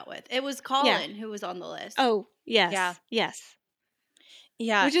Kelly's made out with. It was Colin who was on the list. Oh, yes. Yeah. Yes.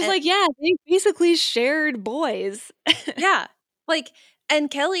 Yeah. Which is like, yeah, they basically shared boys. Yeah. Like, and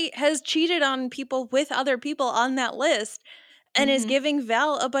Kelly has cheated on people with other people on that list and is giving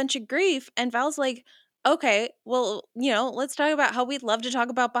Val a bunch of grief. And Val's like, okay, well, you know, let's talk about how we'd love to talk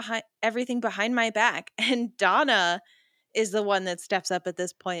about everything behind my back. And Donna is the one that steps up at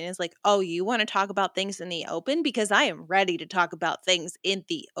this point and is like, oh, you want to talk about things in the open? Because I am ready to talk about things in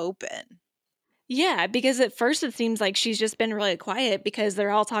the open. Yeah, because at first it seems like she's just been really quiet because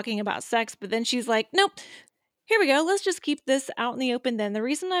they're all talking about sex, but then she's like, nope, here we go. Let's just keep this out in the open then. The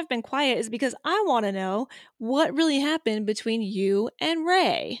reason I've been quiet is because I want to know what really happened between you and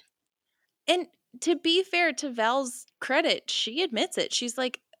Ray. And to be fair to Val's credit, she admits it. She's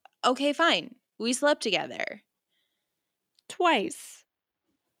like, okay, fine. We slept together. Twice.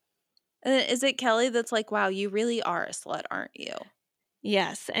 Is it Kelly that's like, wow, you really are a slut, aren't you?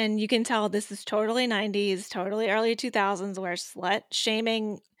 Yes, and you can tell this is totally 90s, totally early 2000s, where slut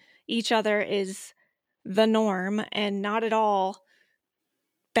shaming each other is the norm and not at all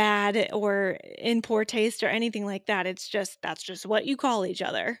bad or in poor taste or anything like that. It's just, that's just what you call each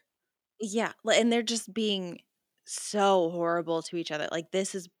other. Yeah, and they're just being so horrible to each other. Like,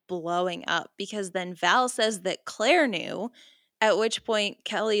 this is blowing up because then Val says that Claire knew, at which point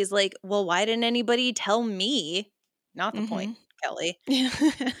Kelly is like, well, why didn't anybody tell me? Not the point, Kelly.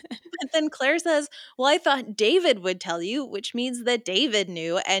 But then Claire says, well, I thought David would tell you, which means that David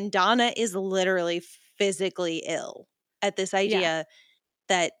knew. And Donna is literally physically ill at this idea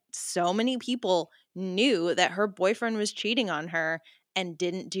that so many people knew that her boyfriend was cheating on her and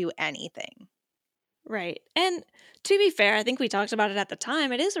didn't do anything. Right. And to be fair, I think we talked about it at the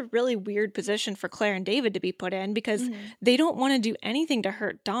time. It is a really weird position for Claire and David to be put in because they don't want to do anything to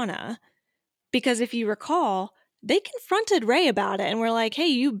hurt Donna. Because if you recall, they confronted Ray about it and were like, hey,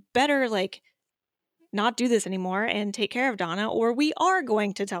 you better like not do this anymore and take care of Donna, or we are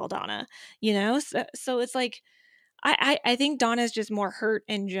going to tell Donna, you know? So it's like, I think Donna's just more hurt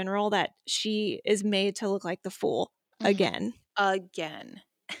in general that she is made to look like the fool again. Again.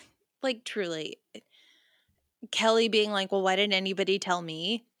 Like, truly. Kelly being like, well, why didn't anybody tell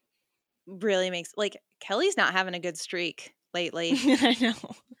me? Really makes, like, Kelly's not having a good streak lately. I know.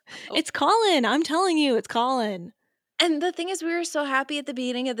 It's Colin. I'm telling you, it's Colin. And the thing is, we were so happy at the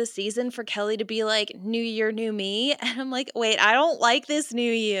beginning of the season for Kelly to be like, new year, new me. And I'm like, wait, I don't like this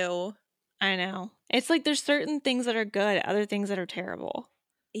new you. I know. It's like there's certain things that are good, other things that are terrible.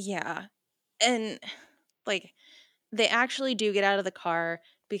 Yeah. And like, they actually do get out of the car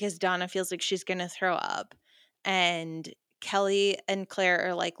because Donna feels like she's going to throw up. And Kelly and Claire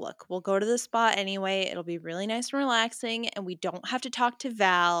are like, look, we'll go to the spa anyway. It'll be really nice and relaxing. And we don't have to talk to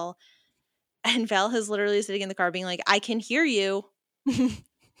Val. And Val is literally sitting in the car being like, I can hear you.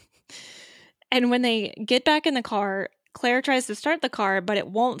 And when they get back in the car, Claire tries to start the car, but it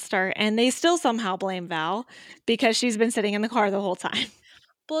won't start. And they still somehow blame Val because she's been sitting in the car the whole time.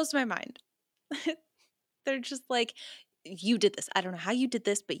 Blows my mind. They're just like, you did this. I don't know how you did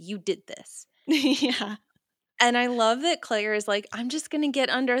this, but you did this. Yeah. And I love that Claire is like, I'm just going to get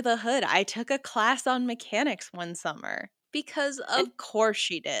under the hood. I took a class on mechanics one summer because of course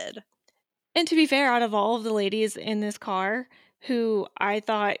she did. And to be fair, out of all of the ladies in this car who I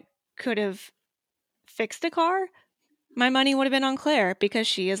thought could have fixed a car, my money would have been on Claire because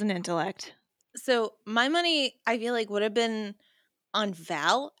she is an intellect. So my money, I feel like, would have been on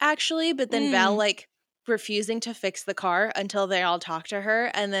Val, actually. But then Val, like, refusing to fix the car until they all talk to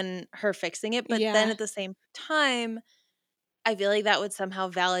her and then her fixing it. But then Yeah. at the same time, I feel like that would somehow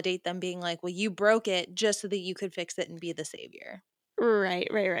validate them being like, well, you broke it just so that you could fix it and be the savior. Right,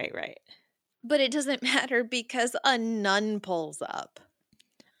 right, right, right. But it doesn't matter because a nun pulls up.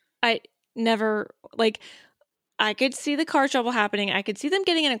 I never, like, I could see the car trouble happening. I could see them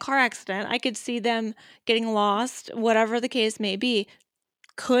getting in a car accident. I could see them getting lost, whatever the case may be.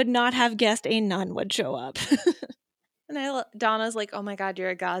 Could not have guessed a nun would show up. And Donna's like, oh my God, you're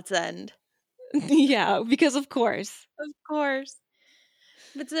a godsend. Yeah, because of course. Of course.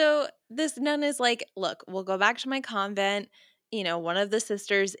 But so this nun is like, look, we'll go back to my convent. You know, one of the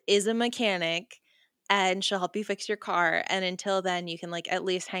sisters is a mechanic and she'll help you fix your car. And until then, you can like at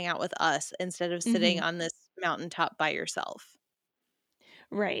least hang out with us instead of sitting Mhm. on this mountaintop by yourself.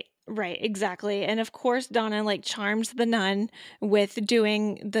 Right, right, exactly. And of course, Donna like charms the nun with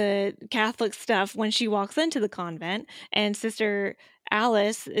doing the Catholic stuff when she walks into the convent. And Sister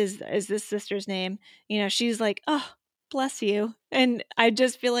Alice is this sister's name. You know, she's like, "Oh, bless you." And I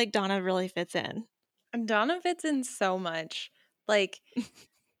just feel like Donna really fits in. And Donna fits in so much. Like,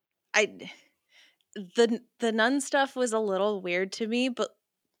 I the nun stuff was a little weird to me, but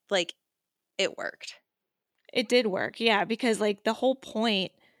like it worked. It did work, yeah, because like the whole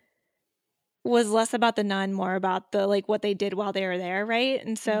point was less about the nun, more about the like what they did while they were there, right?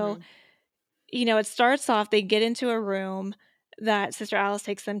 And so Mm-hmm. you know, it starts off, they get into a room that Sister Alice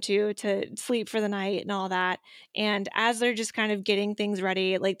takes them to sleep for the night and all that. And as they're just kind of getting things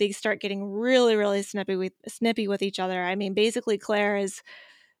ready, like they start getting really, really snippy with each other. I mean, basically Claire is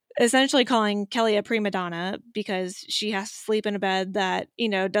essentially calling Kelly a prima donna because she has to sleep in a bed that, you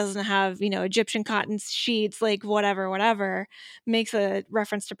know, doesn't have, you know, Egyptian cotton sheets, like whatever, makes a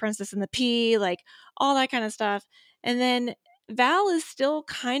reference to Princess and the Pea, like all that kind of stuff. And then Val is still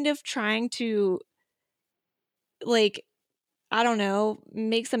kind of trying to like, I don't know,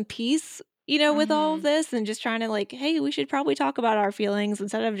 make some peace, you know, with all of Mm-hmm. this and just trying to like, hey, we should probably talk about our feelings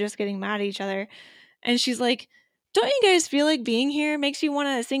instead of just getting mad at each other. And she's like, don't you guys feel like being here makes you want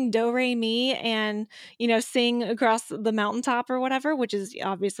to sing Do Re Mi and, you know, sing across the mountaintop or whatever, which is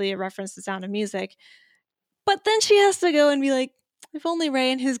obviously a reference to Sound of Music. But then she has to go and be like, if only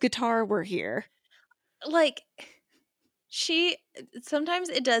Ray and his guitar were here. Like she sometimes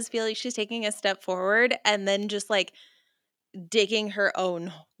it does feel like she's taking a step forward and then just like digging her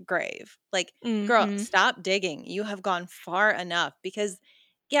own grave. Like, girl, Mm-hmm. stop digging. You have gone far enough because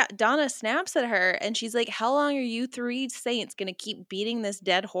yeah, Donna snaps at her and she's like, how long are you three saints going to keep beating this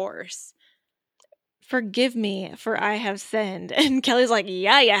dead horse? Forgive me, for I have sinned. And Kelly's like,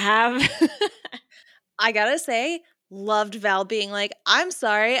 yeah, you have. I gotta say, loved Val being like, I'm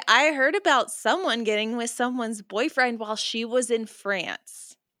sorry, I heard about someone getting with someone's boyfriend while she was in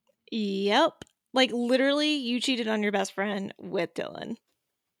France. Yep. Like literally, you cheated on your best friend with Dylan.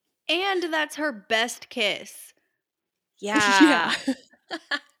 And that's her best kiss. Yeah. Yeah.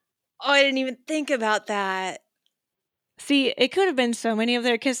 Oh, I didn't even think about that. See, it could have been so many of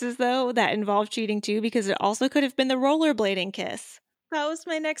their kisses, though, that involved cheating too, because it also could have been the rollerblading kiss. That was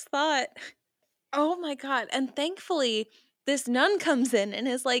my next thought. Oh my God. And thankfully, this nun comes in and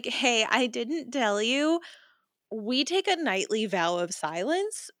is like, hey, I didn't tell you. We take a nightly vow of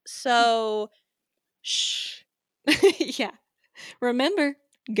silence. So, shh. Yeah. Remember,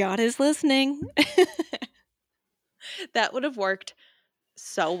 God is listening. That would have worked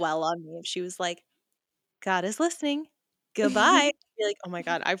so well on me if she was like, God is listening. Goodbye. I'd be like, oh my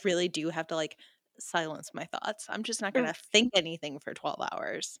God, I really do have to like silence my thoughts. I'm just not going to think anything for 12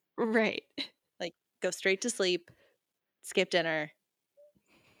 hours. Right. Like, go straight to sleep, skip dinner,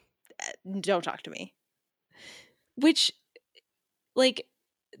 don't talk to me. Which, like,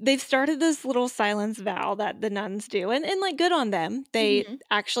 they've started this little silence vow that the nuns do, and like, good on them. They Mhm.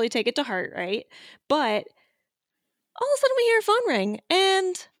 actually take it to heart, right? But all of a sudden we hear a phone ring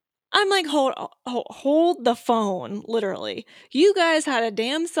and I'm like, hold the phone, literally. You guys had a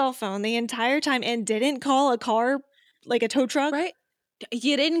damn cell phone the entire time and didn't call a car, like a tow truck? Right?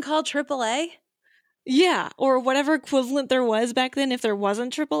 You didn't call AAA? Yeah, or whatever equivalent there was back then if there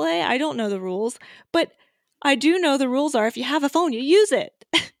wasn't AAA. I don't know the rules, but I do know the rules are if you have a phone, you use it.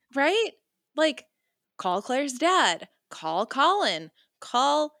 Right? Like, call Claire's dad, call Colin,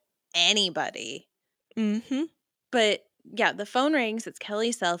 call anybody. Mm-hmm. But yeah, the phone rings. It's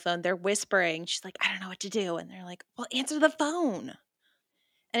Kelly's cell phone. They're whispering. She's like, I don't know what to do. And they're like, well, answer the phone.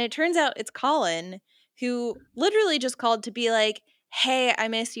 And it turns out it's Colin, who literally just called to be like, hey, I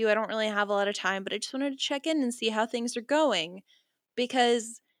miss you. I don't really have a lot of time, but I just wanted to check in and see how things are going.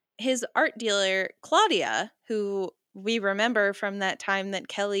 Because his art dealer, Claudia, who we remember from that time that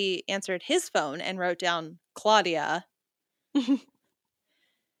Kelly answered his phone and wrote down Claudia.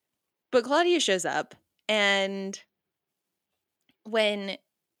 But Claudia shows up, and when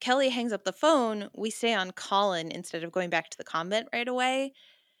Kelly hangs up the phone, we stay on Colin instead of going back to the convent right away.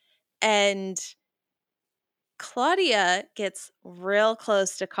 And Claudia gets real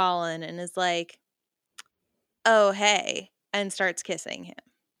close to Colin and is like, "Oh, hey," and starts kissing him.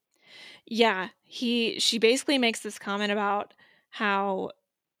 Yeah, she basically makes this comment about how,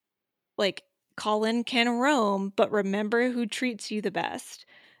 like, Colin can roam, but remember who treats you the best.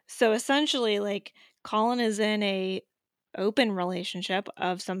 So essentially, like, Colin is in a open relationship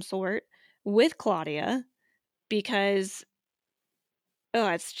of some sort with Claudia because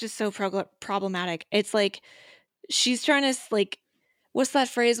it's just so problematic. It's like she's trying to like, what's that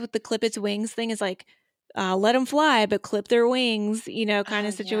phrase with the clip its wings thing? Is like, let them fly, but clip their wings, kind Oh, of yeah.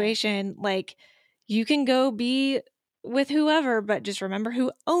 situation. Like, you can go be with whoever, but just remember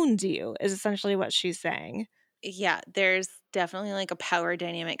who owns you, is essentially what she's saying. Yeah, there's definitely like a power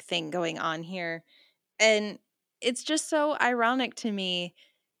dynamic thing going on here. And it's just so ironic to me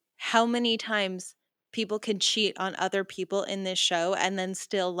how many times people can cheat on other people in this show and then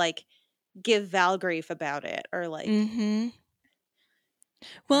still like give Val grief about it, or like Mm-hmm.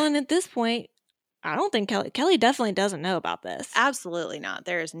 Well, and at this point, I don't think Kelly definitely doesn't know about this. absolutely not.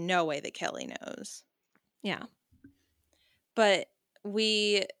 There is no way that Kelly knows. Yeah. But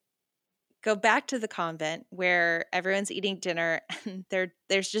we go back to the convent where everyone's eating dinner and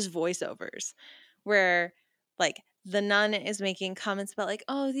there's just voiceovers where like the nun is making comments about like,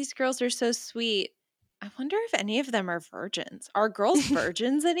 "Oh, these girls are so sweet. I wonder if any of them are virgins. Are girls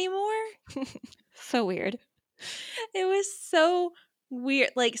virgins anymore?" So weird. It was so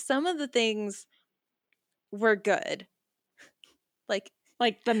weird. Like some of the things were good. Like,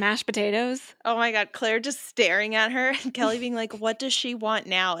 Like the mashed potatoes. oh my God, Claire just staring at her and Kelly being like, "What does she want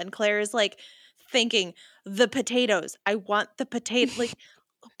now?" And Claire is like thinking, "The potatoes. I want the potato." Like,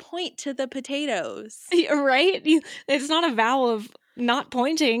 point to the potatoes. Right? It's not a vow of not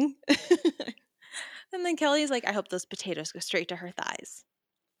pointing. And then Kelly's like, "I hope those potatoes go straight to her thighs."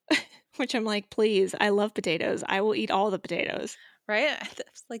 Which I'm like, please, I love potatoes. I will eat all the potatoes. Right?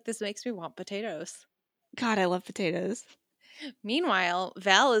 It's like, this makes me want potatoes. God, I love potatoes. Meanwhile,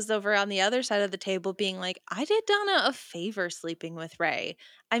 Val is over on the other side of the table being like, "I did Donna a favor sleeping with Ray.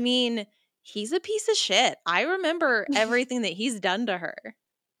 I mean, he's a piece of shit. I remember everything that he's done to her."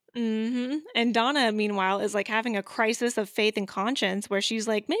 Mm-hmm. And Donna, meanwhile, is like having a crisis of faith and conscience where she's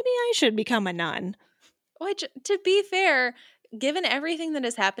like, maybe I should become a nun. Which, to be fair, given everything that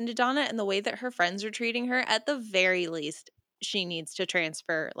has happened to Donna and the way that her friends are treating her, at the very least, she needs to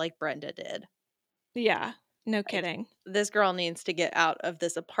transfer like Brenda did. Yeah, no Like, kidding. this girl needs to get out of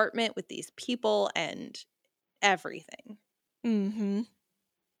this apartment with these people and everything. Mm-hmm.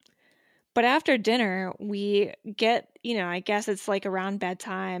 But after dinner, we get, I guess it's like around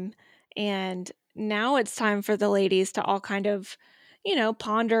bedtime. And now it's time for the ladies to all kind of,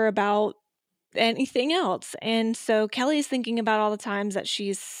 ponder about anything else. And so Kelly's thinking about all the times that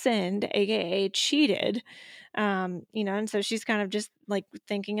she's sinned, aka cheated. And so she's kind of just like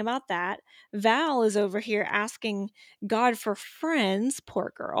thinking about that. Val is over here asking God for friends,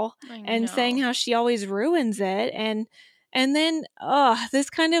 poor girl, I and saying know. how she always ruins it. And then this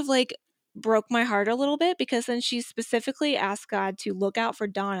kind of like broke my heart a little bit, because then she specifically asked God to look out for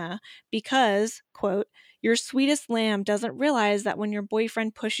Donna because, quote, your sweetest lamb doesn't realize that when your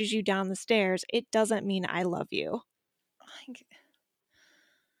boyfriend pushes you down the stairs, it doesn't mean I love you. Like,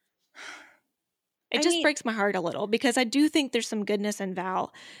 It I just mean, breaks my heart a little, because I do think there's some goodness in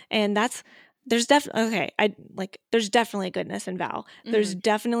Val, and there's definitely goodness in Val. There's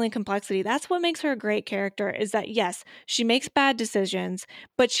definitely complexity. That's what makes her a great character, is that yes, she makes bad decisions,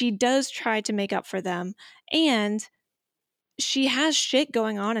 but she does try to make up for them, and she has shit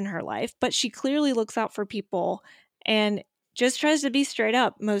going on in her life, but she clearly looks out for people and just tries to be straight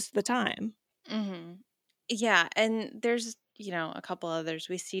up most of the time. mm-hmm. Yeah, and there's, a couple others.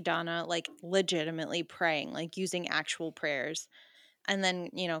 We see Donna like legitimately praying, like using actual prayers. And then,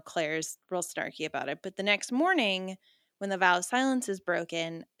 Claire's real snarky about it. But the next morning, when the vow of silence is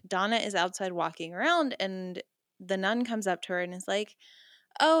broken, Donna is outside walking around, and the nun comes up to her and is like,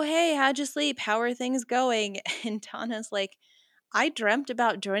 "Oh, hey, how'd you sleep? How are things going?" And Donna's like, "I dreamt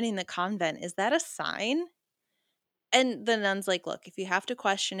about joining the convent. Is that a sign?" And the nun's like, "Look, if you have to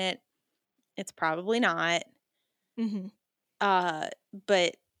question it, it's probably not. Mm-hmm. Uh,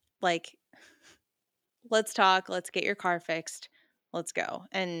 but like, let's talk. Let's get your car fixed. Let's go."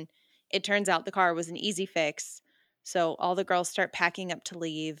 And it turns out the car was an easy fix. So all the girls start packing up to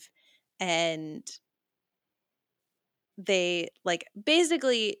leave. And they like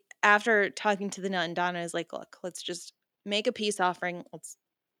basically after talking to the nun, Donna is like, look, let's just make a peace offering. Let's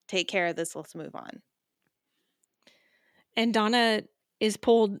take care of this. Let's move on. And Donna is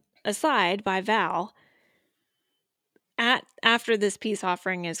pulled aside by Val after this peace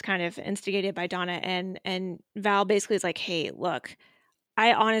offering is kind of instigated by Donna, and Val basically is like, hey, look,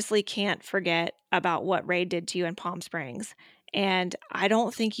 I honestly can't forget about what Ray did to you in Palm Springs. And I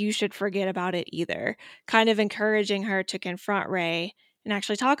don't think you should forget about it either. Kind of encouraging her to confront Ray and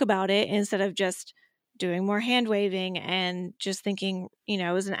actually talk about it instead of just doing more hand waving and just thinking,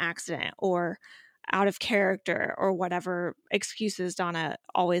 it was an accident or out of character or whatever excuses Donna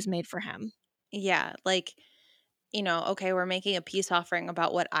always made for him. Yeah, like, okay, we're making a peace offering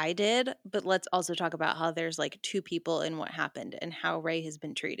about what I did, but let's also talk about how there's like two people in what happened and how Ray has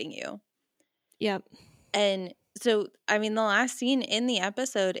been treating you. Yep. And so, I mean, the last scene in the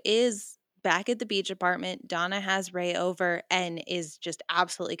episode is back at the beach apartment. Donna has Ray over and is just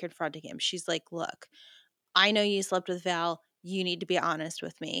absolutely confronting him. She's like, look, I know you slept with Val. You need to be honest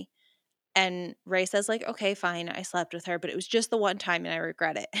with me. And Ray says, like, okay, fine, I slept with her, but it was just the one time and I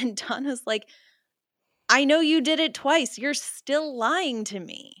regret it. And Donna's like, I know you did it twice. You're still lying to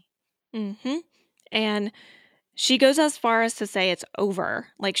me. Mm-hmm. And she goes as far as to say it's over.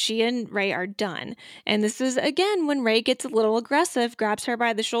 Like, she and Ray are done. And this is, again, when Ray gets a little aggressive, grabs her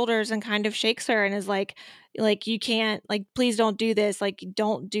by the shoulders and kind of shakes her and is like, you can't, like, please don't do this. Like,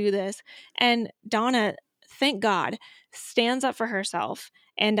 don't do this. And Donna, thank God, stands up for herself.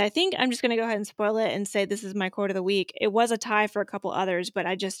 And I think I'm just going to go ahead and spoil it and say this is my quote of the week. It was a tie for a couple others, but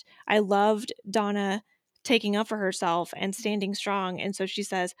I loved Donna taking up for herself and standing strong. And so she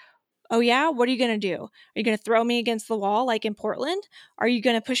says, oh, yeah? What are you going to do? Are you going to throw me against the wall like in Portland? Are you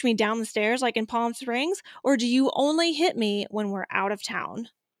going to push me down the stairs like in Palm Springs? Or do you only hit me when we're out of town?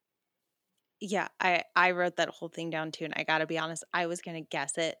 Yeah, I wrote that whole thing down too. And I got to be honest, I was going to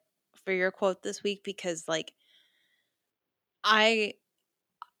guess it for your quote this week because, like,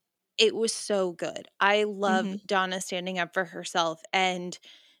 it was so good. I love Mm-hmm. Donna standing up for herself. And,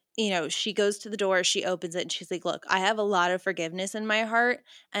 she goes to the door, she opens it, and she's like, look, I have a lot of forgiveness in my heart,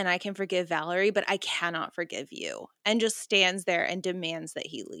 and I can forgive Valerie, but I cannot forgive you. And just stands there and demands that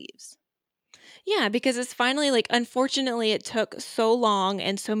he leaves. Yeah, because it's finally like, unfortunately, it took so long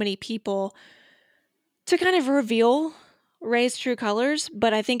and so many people to kind of reveal Ray's true colors,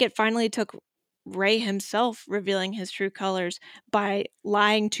 but I think it finally took Ray himself revealing his true colors by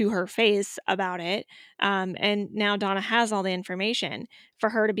lying to her face about it. And now Donna has all the information for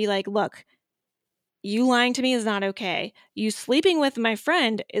her to be like, look, you lying to me is not okay. You sleeping with my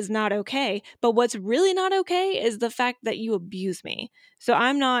friend is not okay. But what's really not okay is the fact that you abuse me. So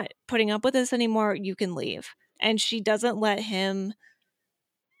I'm not putting up with this anymore. You can leave. And she doesn't let him,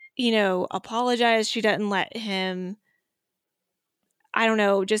 apologize. She doesn't let him, I don't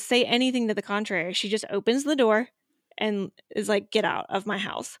know, just say anything to the contrary. She just opens the door and is like, get out of my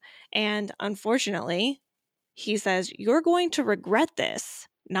house. And unfortunately, he says, you're going to regret this.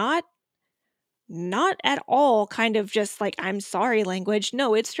 Not at all kind of just like, I'm sorry language.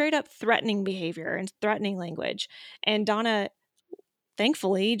 No, it's straight up threatening behavior and threatening language. And Donna,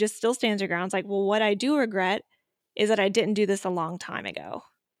 thankfully, just still stands her ground. It's like, well, what I do regret is that I didn't do this a long time ago.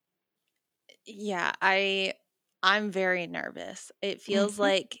 Yeah, I'm very nervous. It feels Mm-hmm.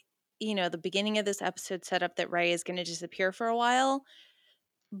 like, the beginning of this episode set up that Ray is going to disappear for a while,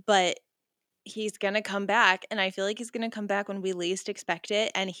 but he's going to come back, and I feel like he's going to come back when we least expect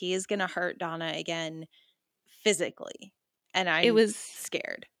it, and he is going to hurt Donna again physically. And It I'm was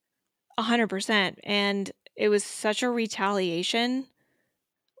scared. 100%. And it was such a retaliation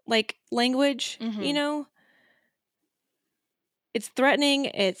like language, Mhm. It's threatening.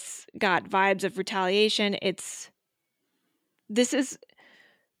 It's got vibes of retaliation. This is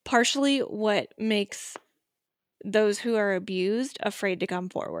partially what makes those who are abused afraid to come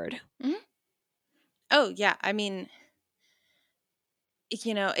forward. Mhm. Oh, yeah. I mean,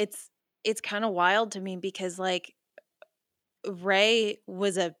 it's kind of wild to me because like Ray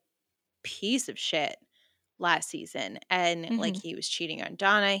was a piece of shit last season and like Mm-hmm. he was cheating on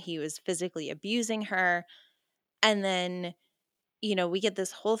Donna, he was physically abusing her. And then, we get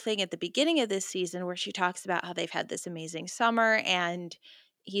this whole thing at the beginning of this season where she talks about how they've had this amazing summer and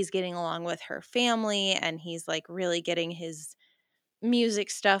he's getting along with her family and he's like really getting his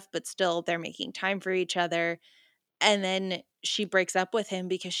music stuff, but still they're making time for each other. And then she breaks up with him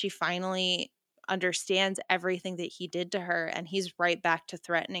because she finally understands everything that he did to her and he's right back to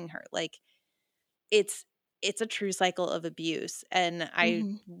threatening her. Like it's it's a true cycle of abuse and I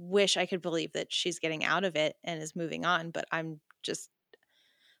Mm-hmm. wish I could believe that she's getting out of it and is moving on, but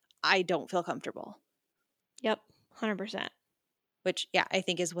I don't feel comfortable. Yep. 100%. which, yeah, I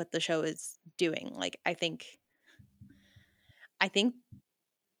think is what the show is doing. Like, I think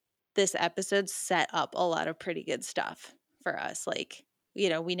this episode set up a lot of pretty good stuff for us. Like, you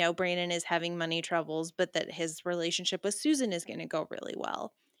know, we know Brandon is having money troubles, but that his relationship with Susan is going to go really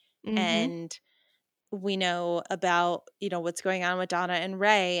well. Mm-hmm. And we know about, you know, what's going on with Donna and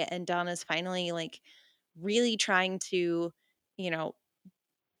Ray, and Donna's finally like really trying to, you know,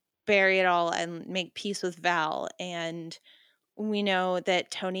 bury it all and make peace with Val. And we know that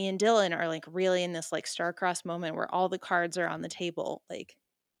Tony and Dylan are like really in this like star-crossed moment where all the cards are on the table. Like,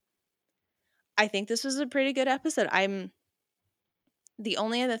 I think this was a pretty good episode. The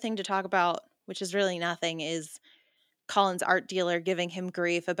only other thing to talk about, which is really nothing, is Colin's art dealer giving him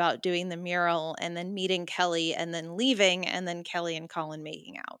grief about doing the mural and then meeting Kelly and then leaving, and then Kelly and Colin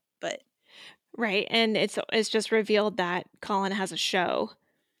making out. But Right. And it's just revealed that Colin has a show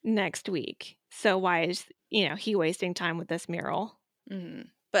next week. So why is, he wasting time with this mural?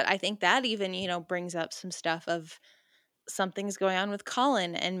 But I think that even, you know, brings up some stuff of something's going on with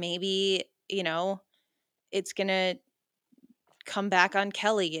Colin, and maybe, you know, it's going to come back on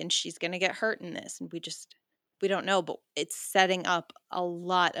Kelly and she's going to get hurt in this. And we don't know, but it's setting up a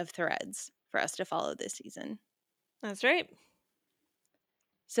lot of threads for us to follow this season. That's right.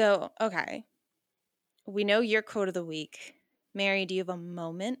 So, okay. We know your quote of the week. Mary, do you have a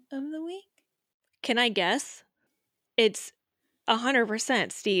moment of the week? Can I guess? It's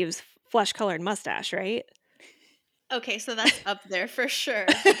 100% Steve's flesh-colored mustache, right? Okay, so that's up there for sure.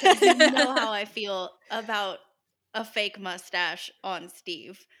 Because you know how I feel about a fake mustache on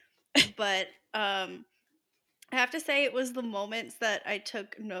Steve. But I have to say it was the moments that I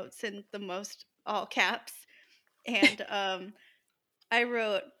took notes in the most, all caps. And I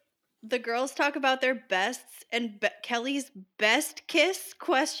wrote, the girls talk about their bests, and Kelly's best kiss,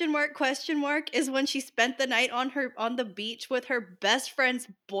 question mark, is when she spent the night on the beach with her best friend's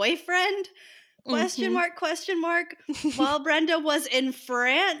boyfriend, question mark, while Brenda was in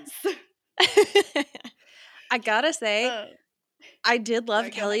France. I gotta say, I did love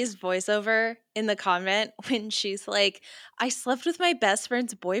Kelly's voiceover in the comment when she's like, I slept with my best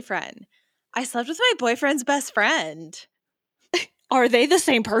friend's boyfriend. I slept with my boyfriend's best friend. Are they the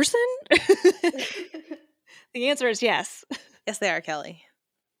same person? The answer is yes. Yes, they are, Kelly.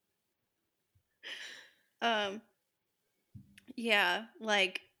 Yeah,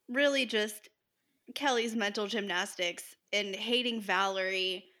 like really just Kelly's mental gymnastics and hating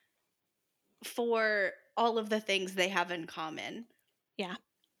Valerie for all of the things they have in common. Yeah.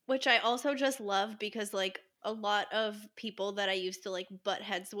 Which I also just love because like a lot of people that I used to like butt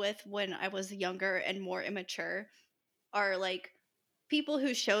heads with when I was younger and more immature are like people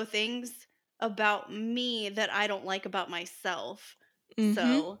who show things about me that I don't like about myself.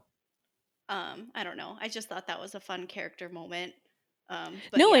 So I don't know. I just thought that was a fun character moment.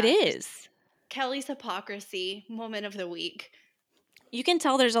 But no, yeah, it is. Kelly's hypocrisy moment of the week. You can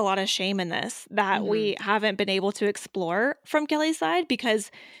tell there's a lot of shame in this that we haven't been able to explore from Kelly's side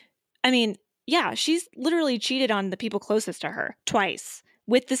because, I mean, yeah, she's literally cheated on the people closest to her twice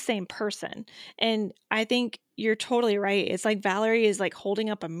with the same person. And I think you're totally right. It's like Valerie is like holding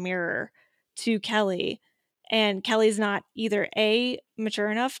up a mirror to Kelly, and Kelly's not either A, mature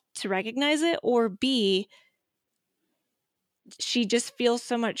enough to recognize it, or B, she just feels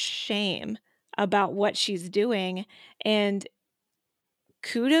so much shame about what she's doing. And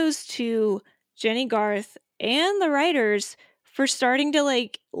kudos to Jenny Garth and the writers for starting to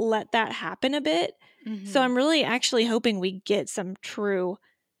like let that happen a bit. So I'm really actually hoping we get some true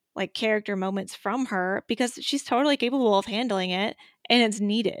like character moments from her because she's totally capable of handling it and it's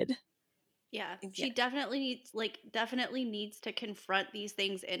needed. Yeah, she definitely needs to confront these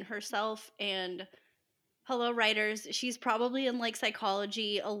things in herself. And hello, writers, she's probably in like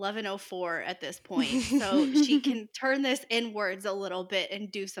psychology 1104 at this point, so she can turn this inwards a little bit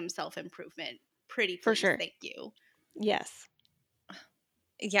and do some self-improvement. Pretty please, for sure. Thank you. Yes.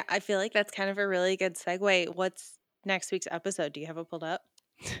 Yeah, I feel like that's kind of a really good segue. What's next week's episode? Do you have it pulled up?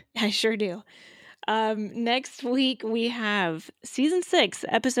 I sure do. Next week we have season 6,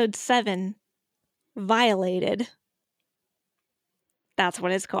 episode 7, Violated. That's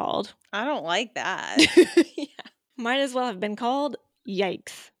what it's called. I don't like that. Yeah. Might as well have been called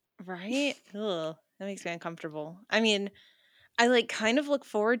Yikes. Right? Ugh, that makes me uncomfortable. I mean, I like kind of look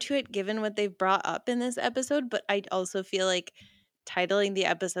forward to it given what they've brought up in this episode, but I also feel like titling the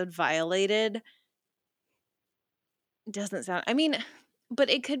episode Violated doesn't sound, I mean, but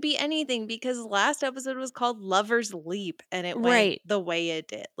it could be anything because last episode was called Lover's Leap and it went the way it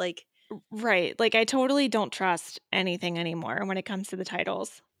did. Like, right. Like, I totally don't trust anything anymore when it comes to the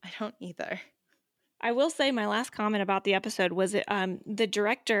titles. I don't either. I will say my last comment about the episode was the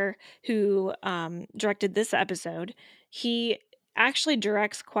director who directed this episode, he actually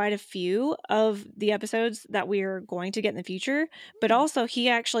directs quite a few of the episodes that we are going to get in the future, but also he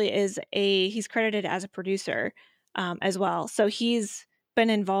actually he's credited as a producer as well. So he's been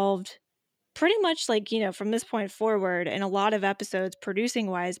involved pretty much like, from this point forward in a lot of episodes producing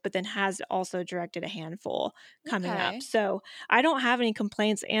wise, but then has also directed a handful coming up. So I don't have any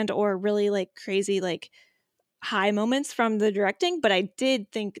complaints and or really like crazy like high moments from the directing, but I did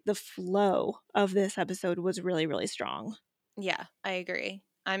think the flow of this episode was really, really strong. Yeah, I agree.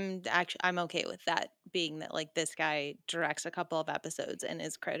 I'm okay with that, being that like this guy directs a couple of episodes and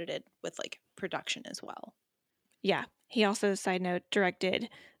is credited with like production as well. Yeah. He also, side note, directed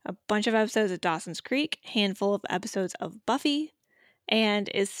a bunch of episodes of Dawson's Creek, handful of episodes of Buffy, and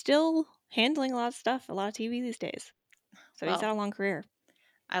is still handling a lot of stuff, a lot of TV these days. So he's had a long career.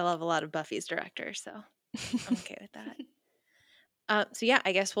 I love a lot of Buffy's directors, so I'm okay with that. So yeah,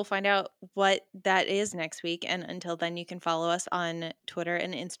 I guess we'll find out what that is next week. And until then, you can follow us on Twitter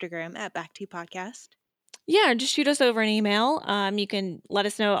and Instagram at Back2Podcast. Yeah, just shoot us over an email. You can let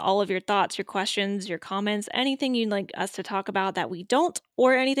us know all of your thoughts, your questions, your comments, anything you'd like us to talk about that we don't,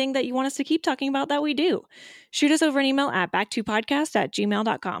 or anything that you want us to keep talking about that we do. Shoot us over an email at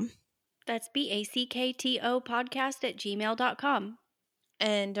back2podcast@gmail.com. That's BACKTO podcast@gmail.com.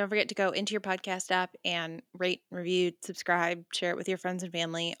 And don't forget to go into your podcast app and rate, review, subscribe, share it with your friends and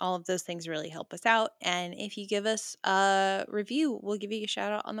family. All of those things really help us out. And if you give us a review, we'll give you a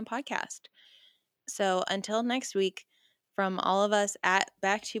shout out on the podcast. So until next week, from all of us at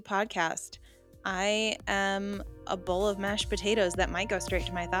Back to Podcast, I am a bowl of mashed potatoes that might go straight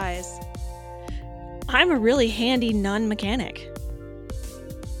to my thighs. I'm a really handy nun mechanic.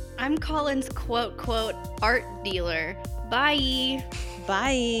 I'm Colin's quote art dealer. Bye.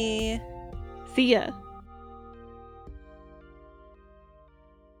 Bye. See ya.